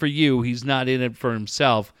 He's in it for you. He's not in it for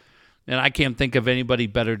himself. And I can't think of anybody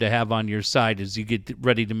better to have on your side as you get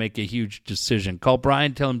ready to make a huge decision. Call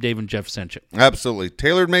Brian. Tell him Dave and Jeff sent you. Absolutely.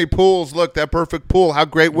 Tailor-made pools. Look, that perfect pool. How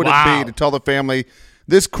great would it be to tell the family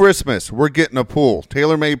this Christmas we're getting a pool?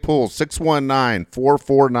 Tailor-made pools.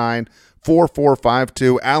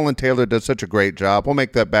 619-449-4452. Alan Taylor does such a great job. We'll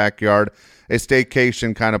make that backyard a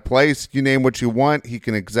staycation kind of place. You name what you want. He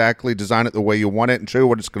can exactly design it the way you want it and show you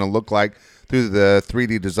what it's going to look like through the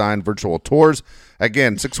 3D design virtual tours.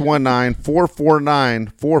 Again,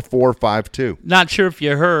 619-449-4452. Not sure if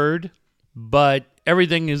you heard, but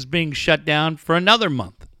everything is being shut down for another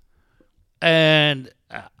month. And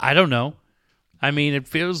I don't know. I mean, it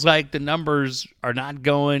feels like the numbers are not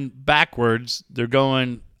going backwards. They're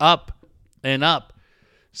going up and up.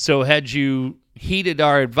 So had you heeded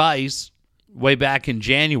our advice way back in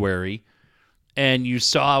January and you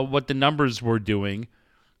saw what the numbers were doing,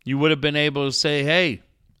 you would have been able to say, hey,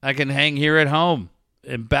 I can hang here at home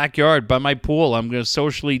in backyard by my pool. I'm going to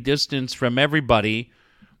socially distance from everybody,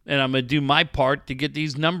 and I'm going to do my part to get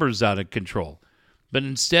these numbers out of control. But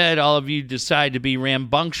instead, all of you decide to be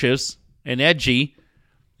rambunctious and edgy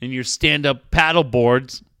in your stand-up paddle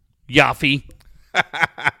boards. Yaffe.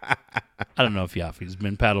 I don't know if Yaffe's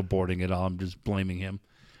been paddle boarding at all. I'm just blaming him.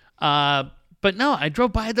 But no, I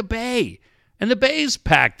drove by the bay, and the bay's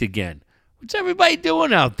packed again. What's everybody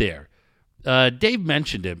doing out there? Dave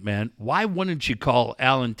mentioned it, man. Why wouldn't you call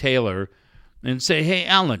Alan Taylor and say, hey,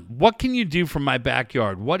 Alan, what can you do for my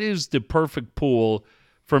backyard? What is the perfect pool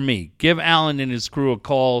for me? Give Alan and his crew a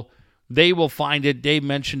call. They will find it. Dave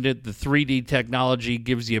mentioned it. The 3D technology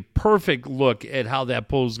gives you a perfect look at how that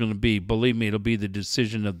pool is going to be. Believe me, it'll be the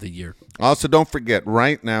decision of the year. Also, don't forget,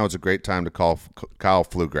 right now is a great time to call Kyle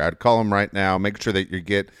Pfluger. I'd call him right now. Make sure that you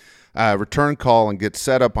get return call and get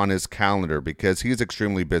set up on his calendar because he's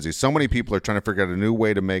extremely busy. So many people are trying to figure out a new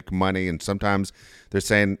way to make money, and sometimes they're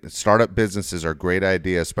saying startup businesses are a great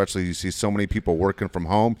idea, especially you see so many people working from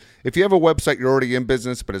home. If you have a website, you're already in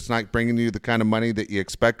business, but it's not bringing you the kind of money that you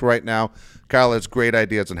expect right now, Kyle has great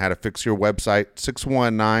ideas on how to fix your website.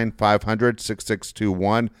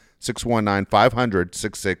 619-500-6621.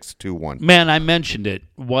 619-500-6621. Man, I mentioned it.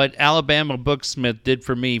 What Alabama Booksmith did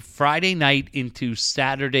for me Friday night into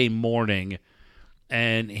Saturday morning,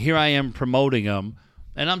 and here I am promoting him.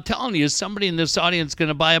 And I'm telling you, somebody in this audience is going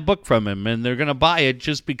to buy a book from him, and they're going to buy it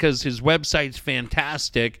just because his website's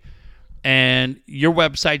fantastic, and your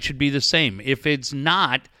website should be the same. If it's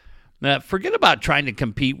not, forget about trying to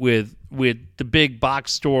compete with the big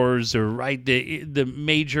box stores or the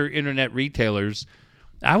major internet retailers.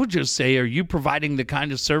 I would just say, are you providing the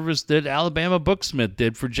kind of service that Alabama Booksmith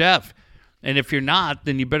did for Jeff? And if you're not,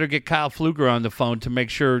 then you better get Kyle Pfluger on the phone to make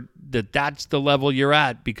sure that that's the level you're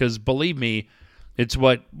at, because believe me, it's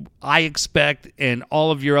what I expect and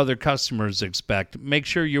all of your other customers expect. Make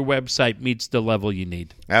sure your website meets the level you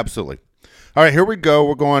need. Absolutely. All right, here we go.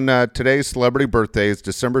 We're going today's celebrity birthdays,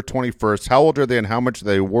 December 21st. How old are they and how much are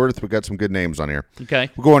they worth? We got some good names on here. Okay.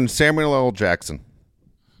 We're going Samuel L. Jackson.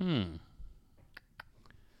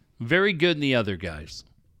 Very good in the other guys.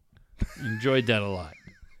 Enjoyed that a lot.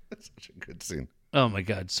 That's such a good scene. Oh, my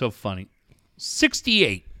God. So funny.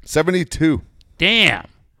 68. 72. Damn.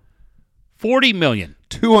 40 million.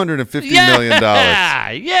 $250 million.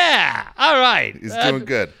 Yeah. All right. He's doing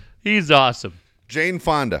good. He's awesome. Jane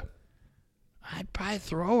Fonda. I'd probably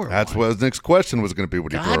throw her That's one. what his next question was going to be.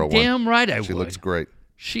 Would you throw her one? Damn right I would. She looks great.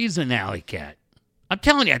 She's an alley cat. I'm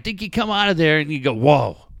telling you, I think you come out of there and you go,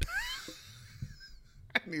 whoa.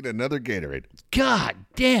 I need another Gatorade. God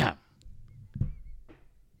damn.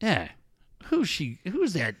 Yeah.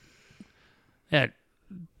 Who's that? That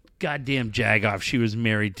goddamn jagoff she was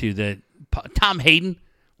married to, that Tom Hayden?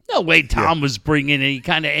 No way Tom was bringing any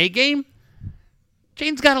kind of A game.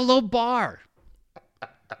 Jane's got a low bar.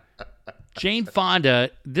 Jane Fonda,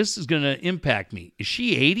 this is going to impact me. Is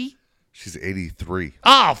she 80? She's 83.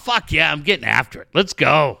 Oh, fuck yeah. I'm getting after it. Let's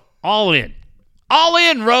go. All in. All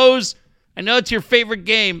in, Rose. I know it's your favorite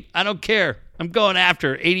game. I don't care. I'm going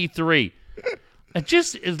after 83.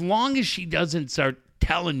 Just as long as she doesn't start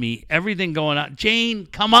telling me everything going on. Jane,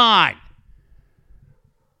 come on.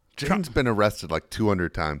 Jane's been arrested like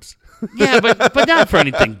 200 times. Yeah, but not for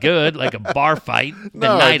anything good, like a bar fight,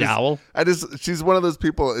 the night owl. She's one of those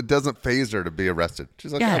people, it doesn't faze her to be arrested.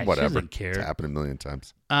 She's like, Yeah, oh, whatever. she doesn't care. It's happened a million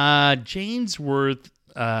times. Jane's worth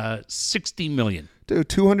 $60 million. Dude,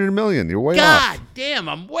 $200 million. You're way God off. damn,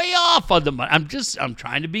 I'm way off on the money. I'm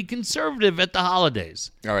trying to be conservative at the holidays.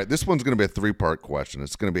 All right, this one's going to be a three-part question.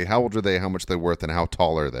 It's going to be how old are they, how much they're worth, and how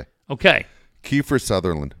tall are they? Okay. Kiefer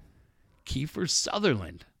Sutherland. Kiefer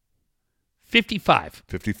Sutherland. 55.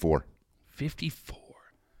 54. 54.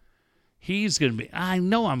 He's going to be, I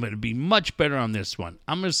know I'm going to be much better on this one.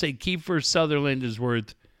 I'm going to say Kiefer Sutherland is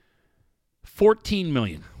worth $14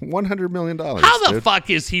 million. $100 million. How the dude. fuck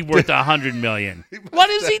is he worth $100 million? What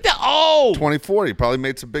is he? Oh, 24. He probably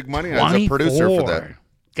made some big money as a producer for that.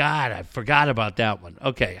 God, I forgot about that one.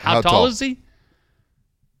 Okay, how How tall tall? is he?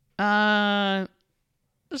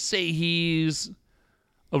 Let's say he's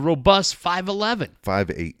a robust 5'11".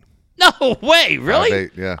 5'8". No way, really?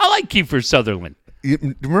 5'8", yeah. I like Kiefer Sutherland.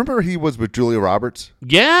 You remember he was with Julia Roberts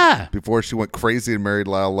Yeah. before she went crazy and married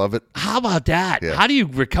Lyle Lovett? How about that? Yeah. How do you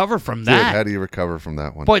recover from Dude, that? how do you recover from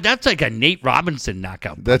that one? Boy, that's like a Nate Robinson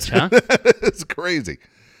knockout That's punch, huh? it's crazy.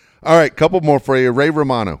 All right, couple more for you. Ray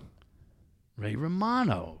Romano. Ray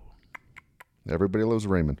Romano. Everybody loves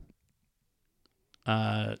Raymond.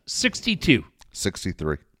 62.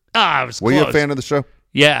 63. I was Were close. you a fan of the show?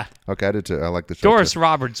 Yeah. Okay, I did too. I like the show. Doris too.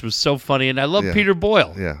 Roberts was so funny, and I love Yeah. Peter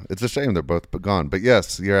Boyle. Yeah, it's a shame they're both gone. But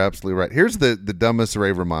yes, you're absolutely right. Here's the dumbest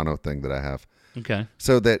Ray Romano thing that I have. Okay.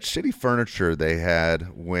 So that shitty furniture they had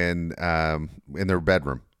when in their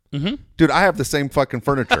bedroom. Mm-hmm. Dude, I have the same fucking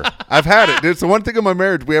furniture. I've had it. Dude, it's the one thing in my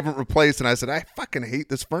marriage we haven't replaced. And I said, I fucking hate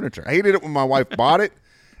this furniture. I hated it when my wife bought it.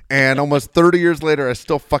 And almost 30 years later, I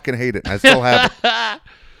still fucking hate it. I still have it.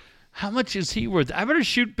 How much is he worth? I better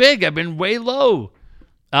shoot big. I've been way low.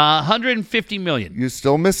 150 million. You're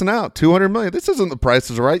still missing out. $200 million. This isn't The Price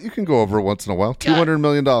is Right. You can go over once in a while. $200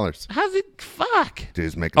 million. How's it? Fuck. Dude,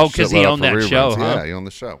 he's making Oh, 'cause he shitload owned for that reruns. show, huh? Yeah, he owned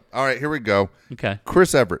the show. All right, here we go. Okay.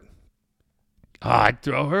 Chris Everett. Oh, I'd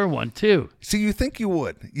throw her one too. See, you think you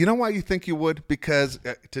would. You know why you think you would? Because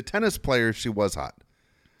to tennis players, she was hot.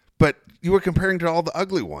 But you were comparing to all the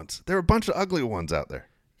ugly ones. There are a bunch of ugly ones out there.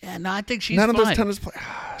 Yeah, no, I think she's None of fine. those tennis players.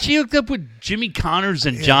 She hooked up with Jimmy Connors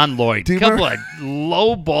and John Lloyd. Do you Couple of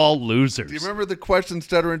low ball losers. Do you remember the question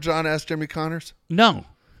Stutter and John asked Jimmy Connors? No.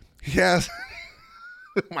 He asked,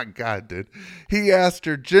 oh my God, dude. He asked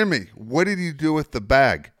her, Jimmy, what did you do with the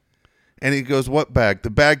bag? And he goes, what bag? The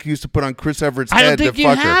bag he used to put on Chris Everett's I head don't think to you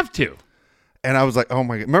fuck her. have to. And I was like, oh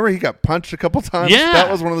my God. Remember he got punched a couple times? Yeah. That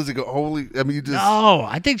was one of those you go, holy, I mean, you just. No,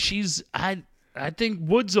 I think she's. I think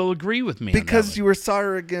Woods will agree with me. Because you were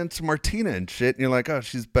sorry against Martina and shit, and you're like, oh,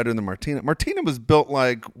 she's better than Martina. Martina was built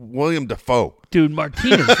like William Dafoe. dude,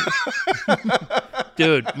 Martina.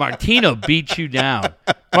 Dude, Martina beat you down.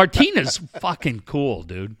 Martina's fucking cool,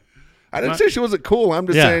 dude. I didn't say she wasn't cool. I'm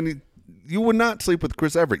just Yeah. saying you would not sleep with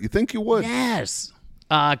Chris Everett. You think you would? Yes.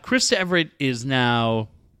 Chris Everett is now.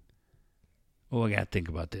 Oh, I got to think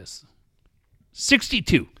about this.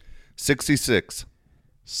 62. 66.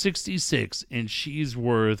 66, and she's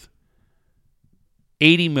worth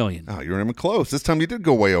 $80 million. Oh, you were even close. This time you did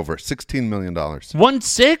go way over. $16 million.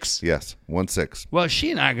 1.6? Yes, 1.6. Well, she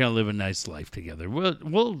and I are gonna live a nice life together.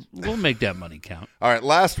 We'll make that money count. All right,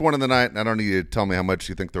 last one of the night. And I don't need you to tell me how much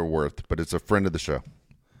you think they're worth, but it's a friend of the show,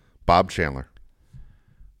 Bob Chandler.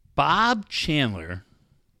 Bob Chandler.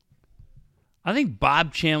 I think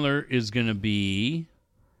Bob Chandler is gonna be.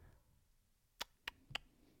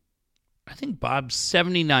 I think Bob's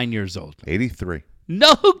 79 years old. 83.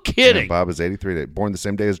 No kidding. Yeah, Bob is 83. Born the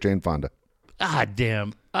same day as Jane Fonda. Ah,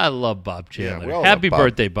 damn. I love Bob Chandler. we all Happy love Bob.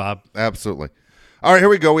 birthday, Bob. Absolutely. All right, here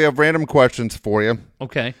we go. We have random questions for you.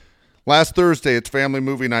 Okay. Last Thursday, it's family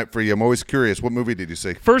movie night for you. I'm always curious. What movie did you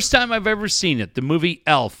see? First time I've ever seen it, the movie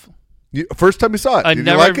Elf. First time you saw it. Did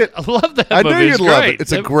you like it? I love that I movie. knew you'd It's love great. it.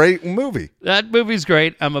 It's a great movie. That movie's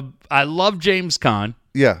great. I love James Caan.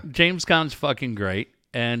 Yeah. James Caan's fucking great.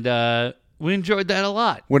 And we enjoyed that a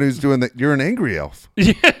lot. When he was doing that, you're an angry elf.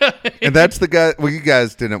 And that's the guy. Well, you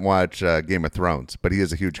guys didn't watch Game of Thrones, but he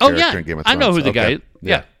is a huge character in Game of I Thrones. know who the guy Okay.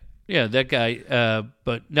 is. Yeah, that guy.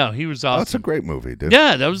 But no, he was awesome. That's a great movie, dude.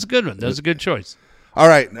 Yeah, that was a good one. That was a good choice. All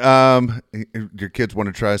right. Your kids want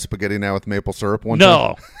to try spaghetti now with maple syrup one time?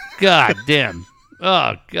 No. God damn.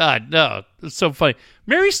 Oh, God, no. It's so funny.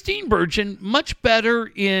 Mary Steenburgen, much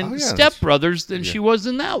better in Step Brothers than she was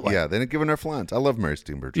in that one. Yeah, they didn't give her flans. I love Mary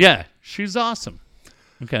Steenburgen. Yeah, she's awesome.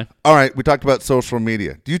 Okay. All right, we talked about social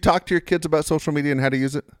media. Do you talk to your kids about social media and how to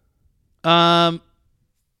use it?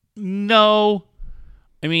 No.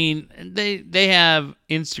 I mean, they have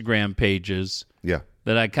Instagram pages Yeah.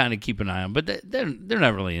 that I kind of keep an eye on, but they're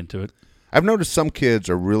not really into it. I've noticed some kids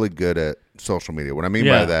are really good at social media. What I mean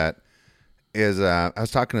by that is I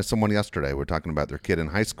was talking to someone yesterday. We're talking about their kid in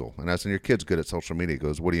high school. And I said, your kid's good at social media. He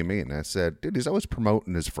goes, what do you mean? And I said, dude, he's always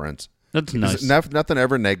promoting his friends. That's nice. Nothing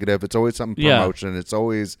ever negative. It's always some promotion. He's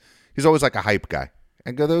always like a hype guy.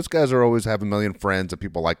 And go, those guys are always have a million friends and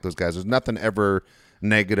people like those guys. There's nothing ever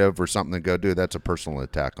negative or something to go, dude, that's a personal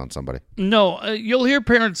attack on somebody. No, you'll hear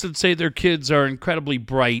parents that say their kids are incredibly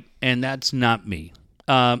bright, and that's not me.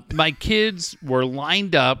 My kids were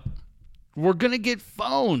lined up. We're going to get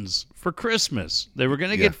phones for Christmas. They were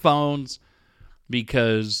going to get phones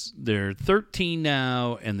because they're 13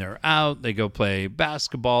 now, and they're out. They go play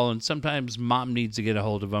basketball, and sometimes mom needs to get a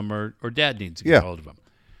hold of them or dad needs to get a hold of them.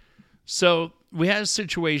 So we had a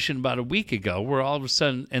situation about a week ago where all of a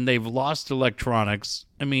sudden, and they've lost electronics.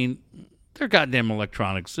 I mean, they're goddamn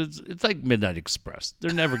electronics. It's like Midnight Express.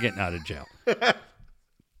 They're never getting out of jail.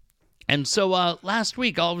 And so last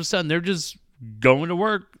week, all of a sudden, they're just going to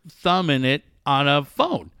work, thumbing it on a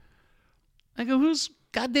phone. I go, whose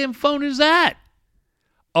goddamn phone is that?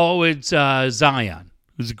 Oh, it's Zion,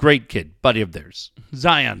 who's a great kid, buddy of theirs.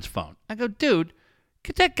 Zion's phone. I go, dude,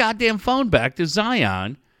 get that goddamn phone back to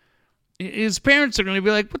Zion. His parents are going to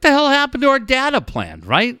be like, what the hell happened to our data plan,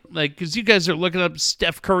 right? Like, because you guys are looking up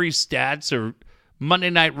Steph Curry stats or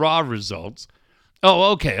Monday Night Raw results.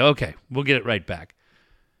 Oh, okay. We'll get it right back.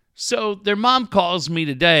 So their mom calls me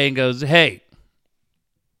today and goes, hey,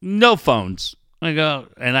 no phones. I go,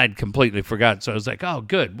 and I'd completely forgot. So I was like, oh,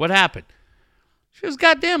 good. What happened? She goes,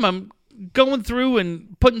 goddamn, I'm going through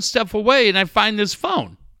and putting stuff away, and I find this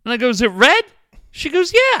phone. And I go, is it red? She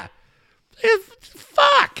goes, yeah.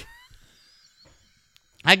 Fuck.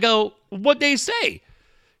 I go, what'd they say?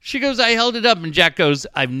 She goes, I held it up, and Jack goes,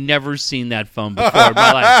 I've never seen that phone before in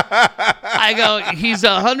my life. I go, he's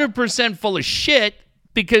 100% full of shit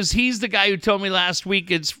because he's the guy who told me last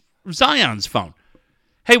week it's Zion's phone.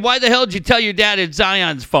 Hey, why the hell did you tell your dad it's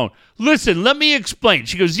Zion's phone? Listen, let me explain.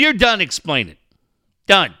 She goes, you're done explaining.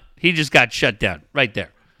 Done. He just got shut down right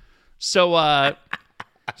there. So,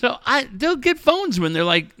 they'll get phones when they're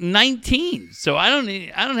like 19. So I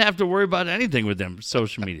don't have to worry about anything with them.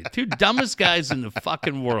 Social media. Two dumbest guys in the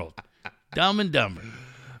fucking world. Dumb and dumber.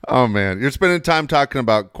 Oh man, you're spending time talking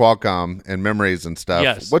about Qualcomm and memories and stuff.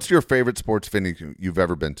 Yes. What's your favorite sports venue you've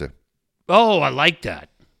ever been to? Oh, I like that.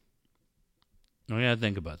 Oh yeah,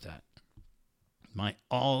 think about that. My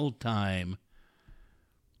all-time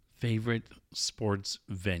favorite sports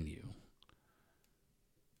venue.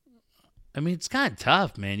 I mean, it's kind of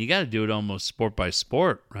tough, man. You got to do it almost sport by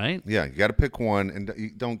sport, right? Yeah, you got to pick one, and you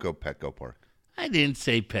don't go Petco Park. I didn't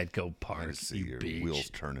say Petco Park. I see your bitch. wheels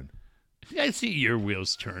turning. I see your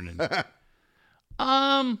wheels turning.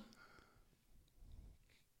 God,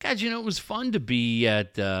 it was fun to be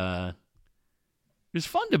at. It was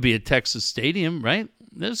fun to be at Texas Stadium, right?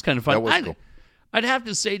 That was kind of fun. That was cool. I'd have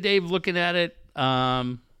to say, Dave, looking at it,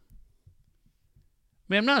 I'm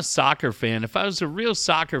not a soccer fan. If I was a real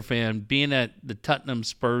soccer fan, being at the Tottenham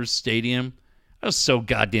Spurs Stadium, I was so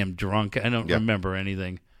goddamn drunk. I don't remember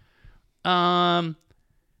anything.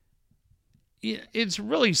 It's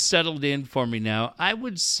really settled in for me now. I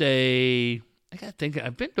would say, I gotta think.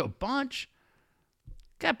 I've been to a bunch.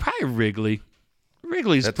 God, probably Wrigley.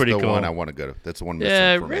 Wrigley's pretty cool. That's the one I want to go to. That's the one.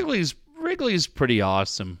 Yeah, Wrigley's pretty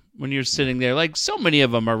awesome. When you're sitting there, like so many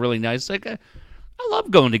of them are really nice. Like I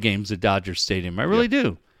love going to games at Dodger Stadium. I really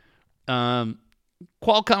do.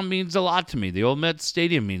 Qualcomm means a lot to me. The old Met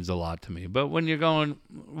Stadium means a lot to me. But when you're going,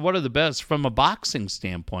 what are the best from a boxing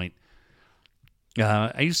standpoint?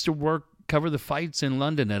 I used to cover the fights in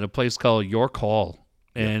London at a place called York Hall.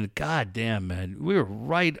 And goddamn, man, we were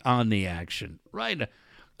right on the action. Right.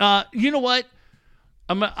 You know what?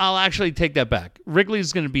 I'll actually take that back.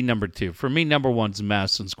 Wrigley's going to be number 2. For me, number 1's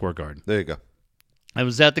Madison Square Garden. There you go. I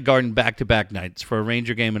was at the Garden back-to-back nights for a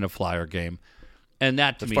Ranger game and a Flyer game. And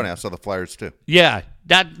that's funny. I saw the Flyers, too. Yeah.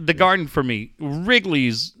 The Garden for me.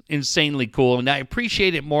 Wrigley's insanely cool. And I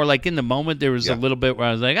appreciate it more. Like in the moment, there was a little bit where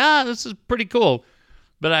I was like, this is pretty cool.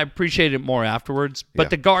 But I appreciate it more afterwards. But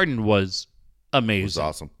the Garden was amazing. It was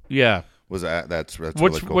awesome. Yeah. That's really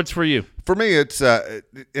cool. What's for you? For me, it's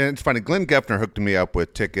funny. Glenn Geffner hooked me up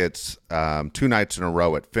with tickets 2 nights in a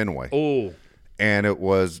row at Fenway. Oh, and it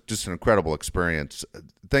was just an incredible experience. The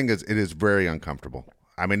thing is, it is very uncomfortable.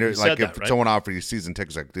 I mean, if someone offered you season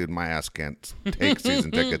tickets, like, dude, my ass can't take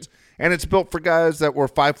season tickets. And it's built for guys that were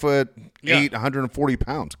 5'8", 140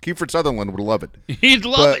 pounds. Kiefer Sutherland would love it. He'd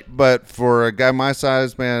love it. But for a guy my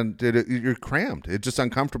size, man, dude, you're crammed. It's just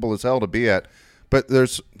uncomfortable as hell to be at. But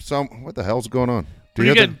there's what the hell's going on? Did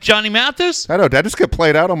you get Johnny Mathis? I know. Did I just get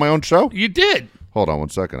played out on my own show? You did. Hold on one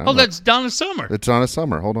second. That's Donna Summer. It's Donna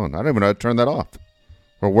Summer. Hold on. I don't even know how to turn that off.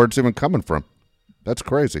 Or where it's even coming from. That's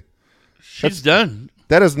crazy. She's done.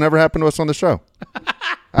 That has never happened to us on the show. I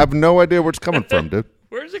have no idea where it's coming from, dude.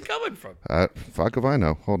 Where's it coming from? Fuck if I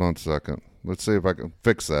know. Hold on a second. Let's see if I can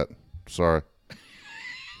fix that. Sorry.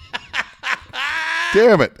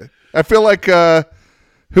 Damn it. I feel like...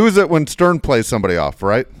 who is it when Stern plays somebody off,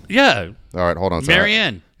 right? Yeah. All right, hold on.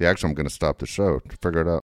 Marianne. Yeah, actually, I'm going to stop the show to figure it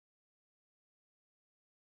out.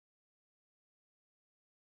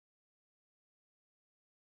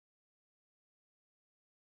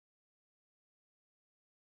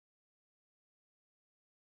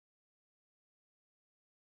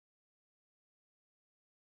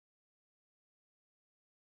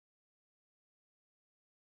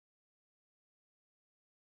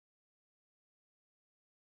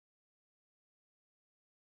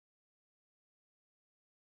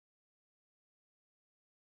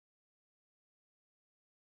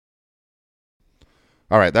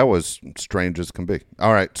 All right, that was strange as can be.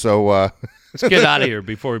 All right, so... let's get out of here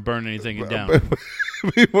before we burn anything down.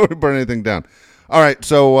 Before we burn anything down. All right,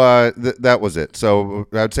 so that was it. So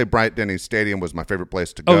I would say Bryant-Denny Stadium was my favorite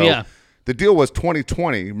place to go. Oh, yeah. The deal was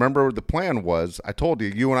 2020. Remember, the plan was, I told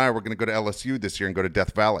you and I were going to go to LSU this year and go to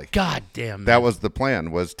Death Valley. God damn. That was the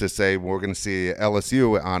plan, was to say we're going to see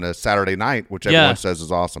LSU on a Saturday night, which everyone says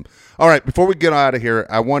is awesome. All right, before we get out of here,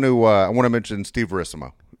 I want to mention Steve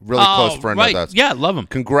Verissimo. Really close friend of us. Yeah, love him.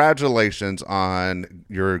 Congratulations on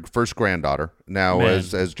your first granddaughter. Now,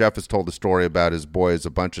 as Jeff has told the story about his boys a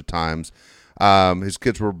bunch of times, his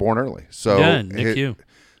kids were born early. So NICU.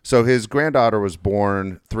 So his granddaughter was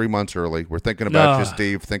born 3 months early. We're thinking about you,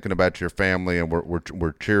 Steve, thinking about your family, and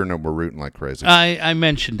we're cheering and we're rooting like crazy. I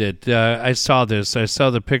mentioned it. I saw this. I saw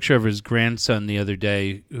the picture of his grandson the other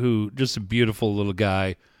day, who just a beautiful little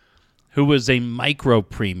guy, who was a micro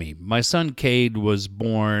preemie. My son Cade was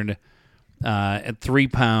born at 3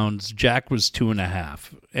 pounds. Jack was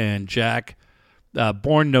 2.5, and Jack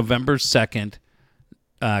born November 2nd.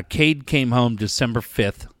 Cade came home December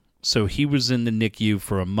 5th, so he was in the NICU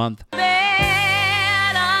for a month.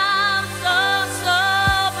 Bad, I'm so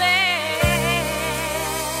bad.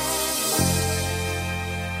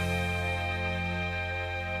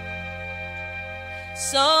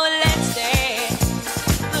 So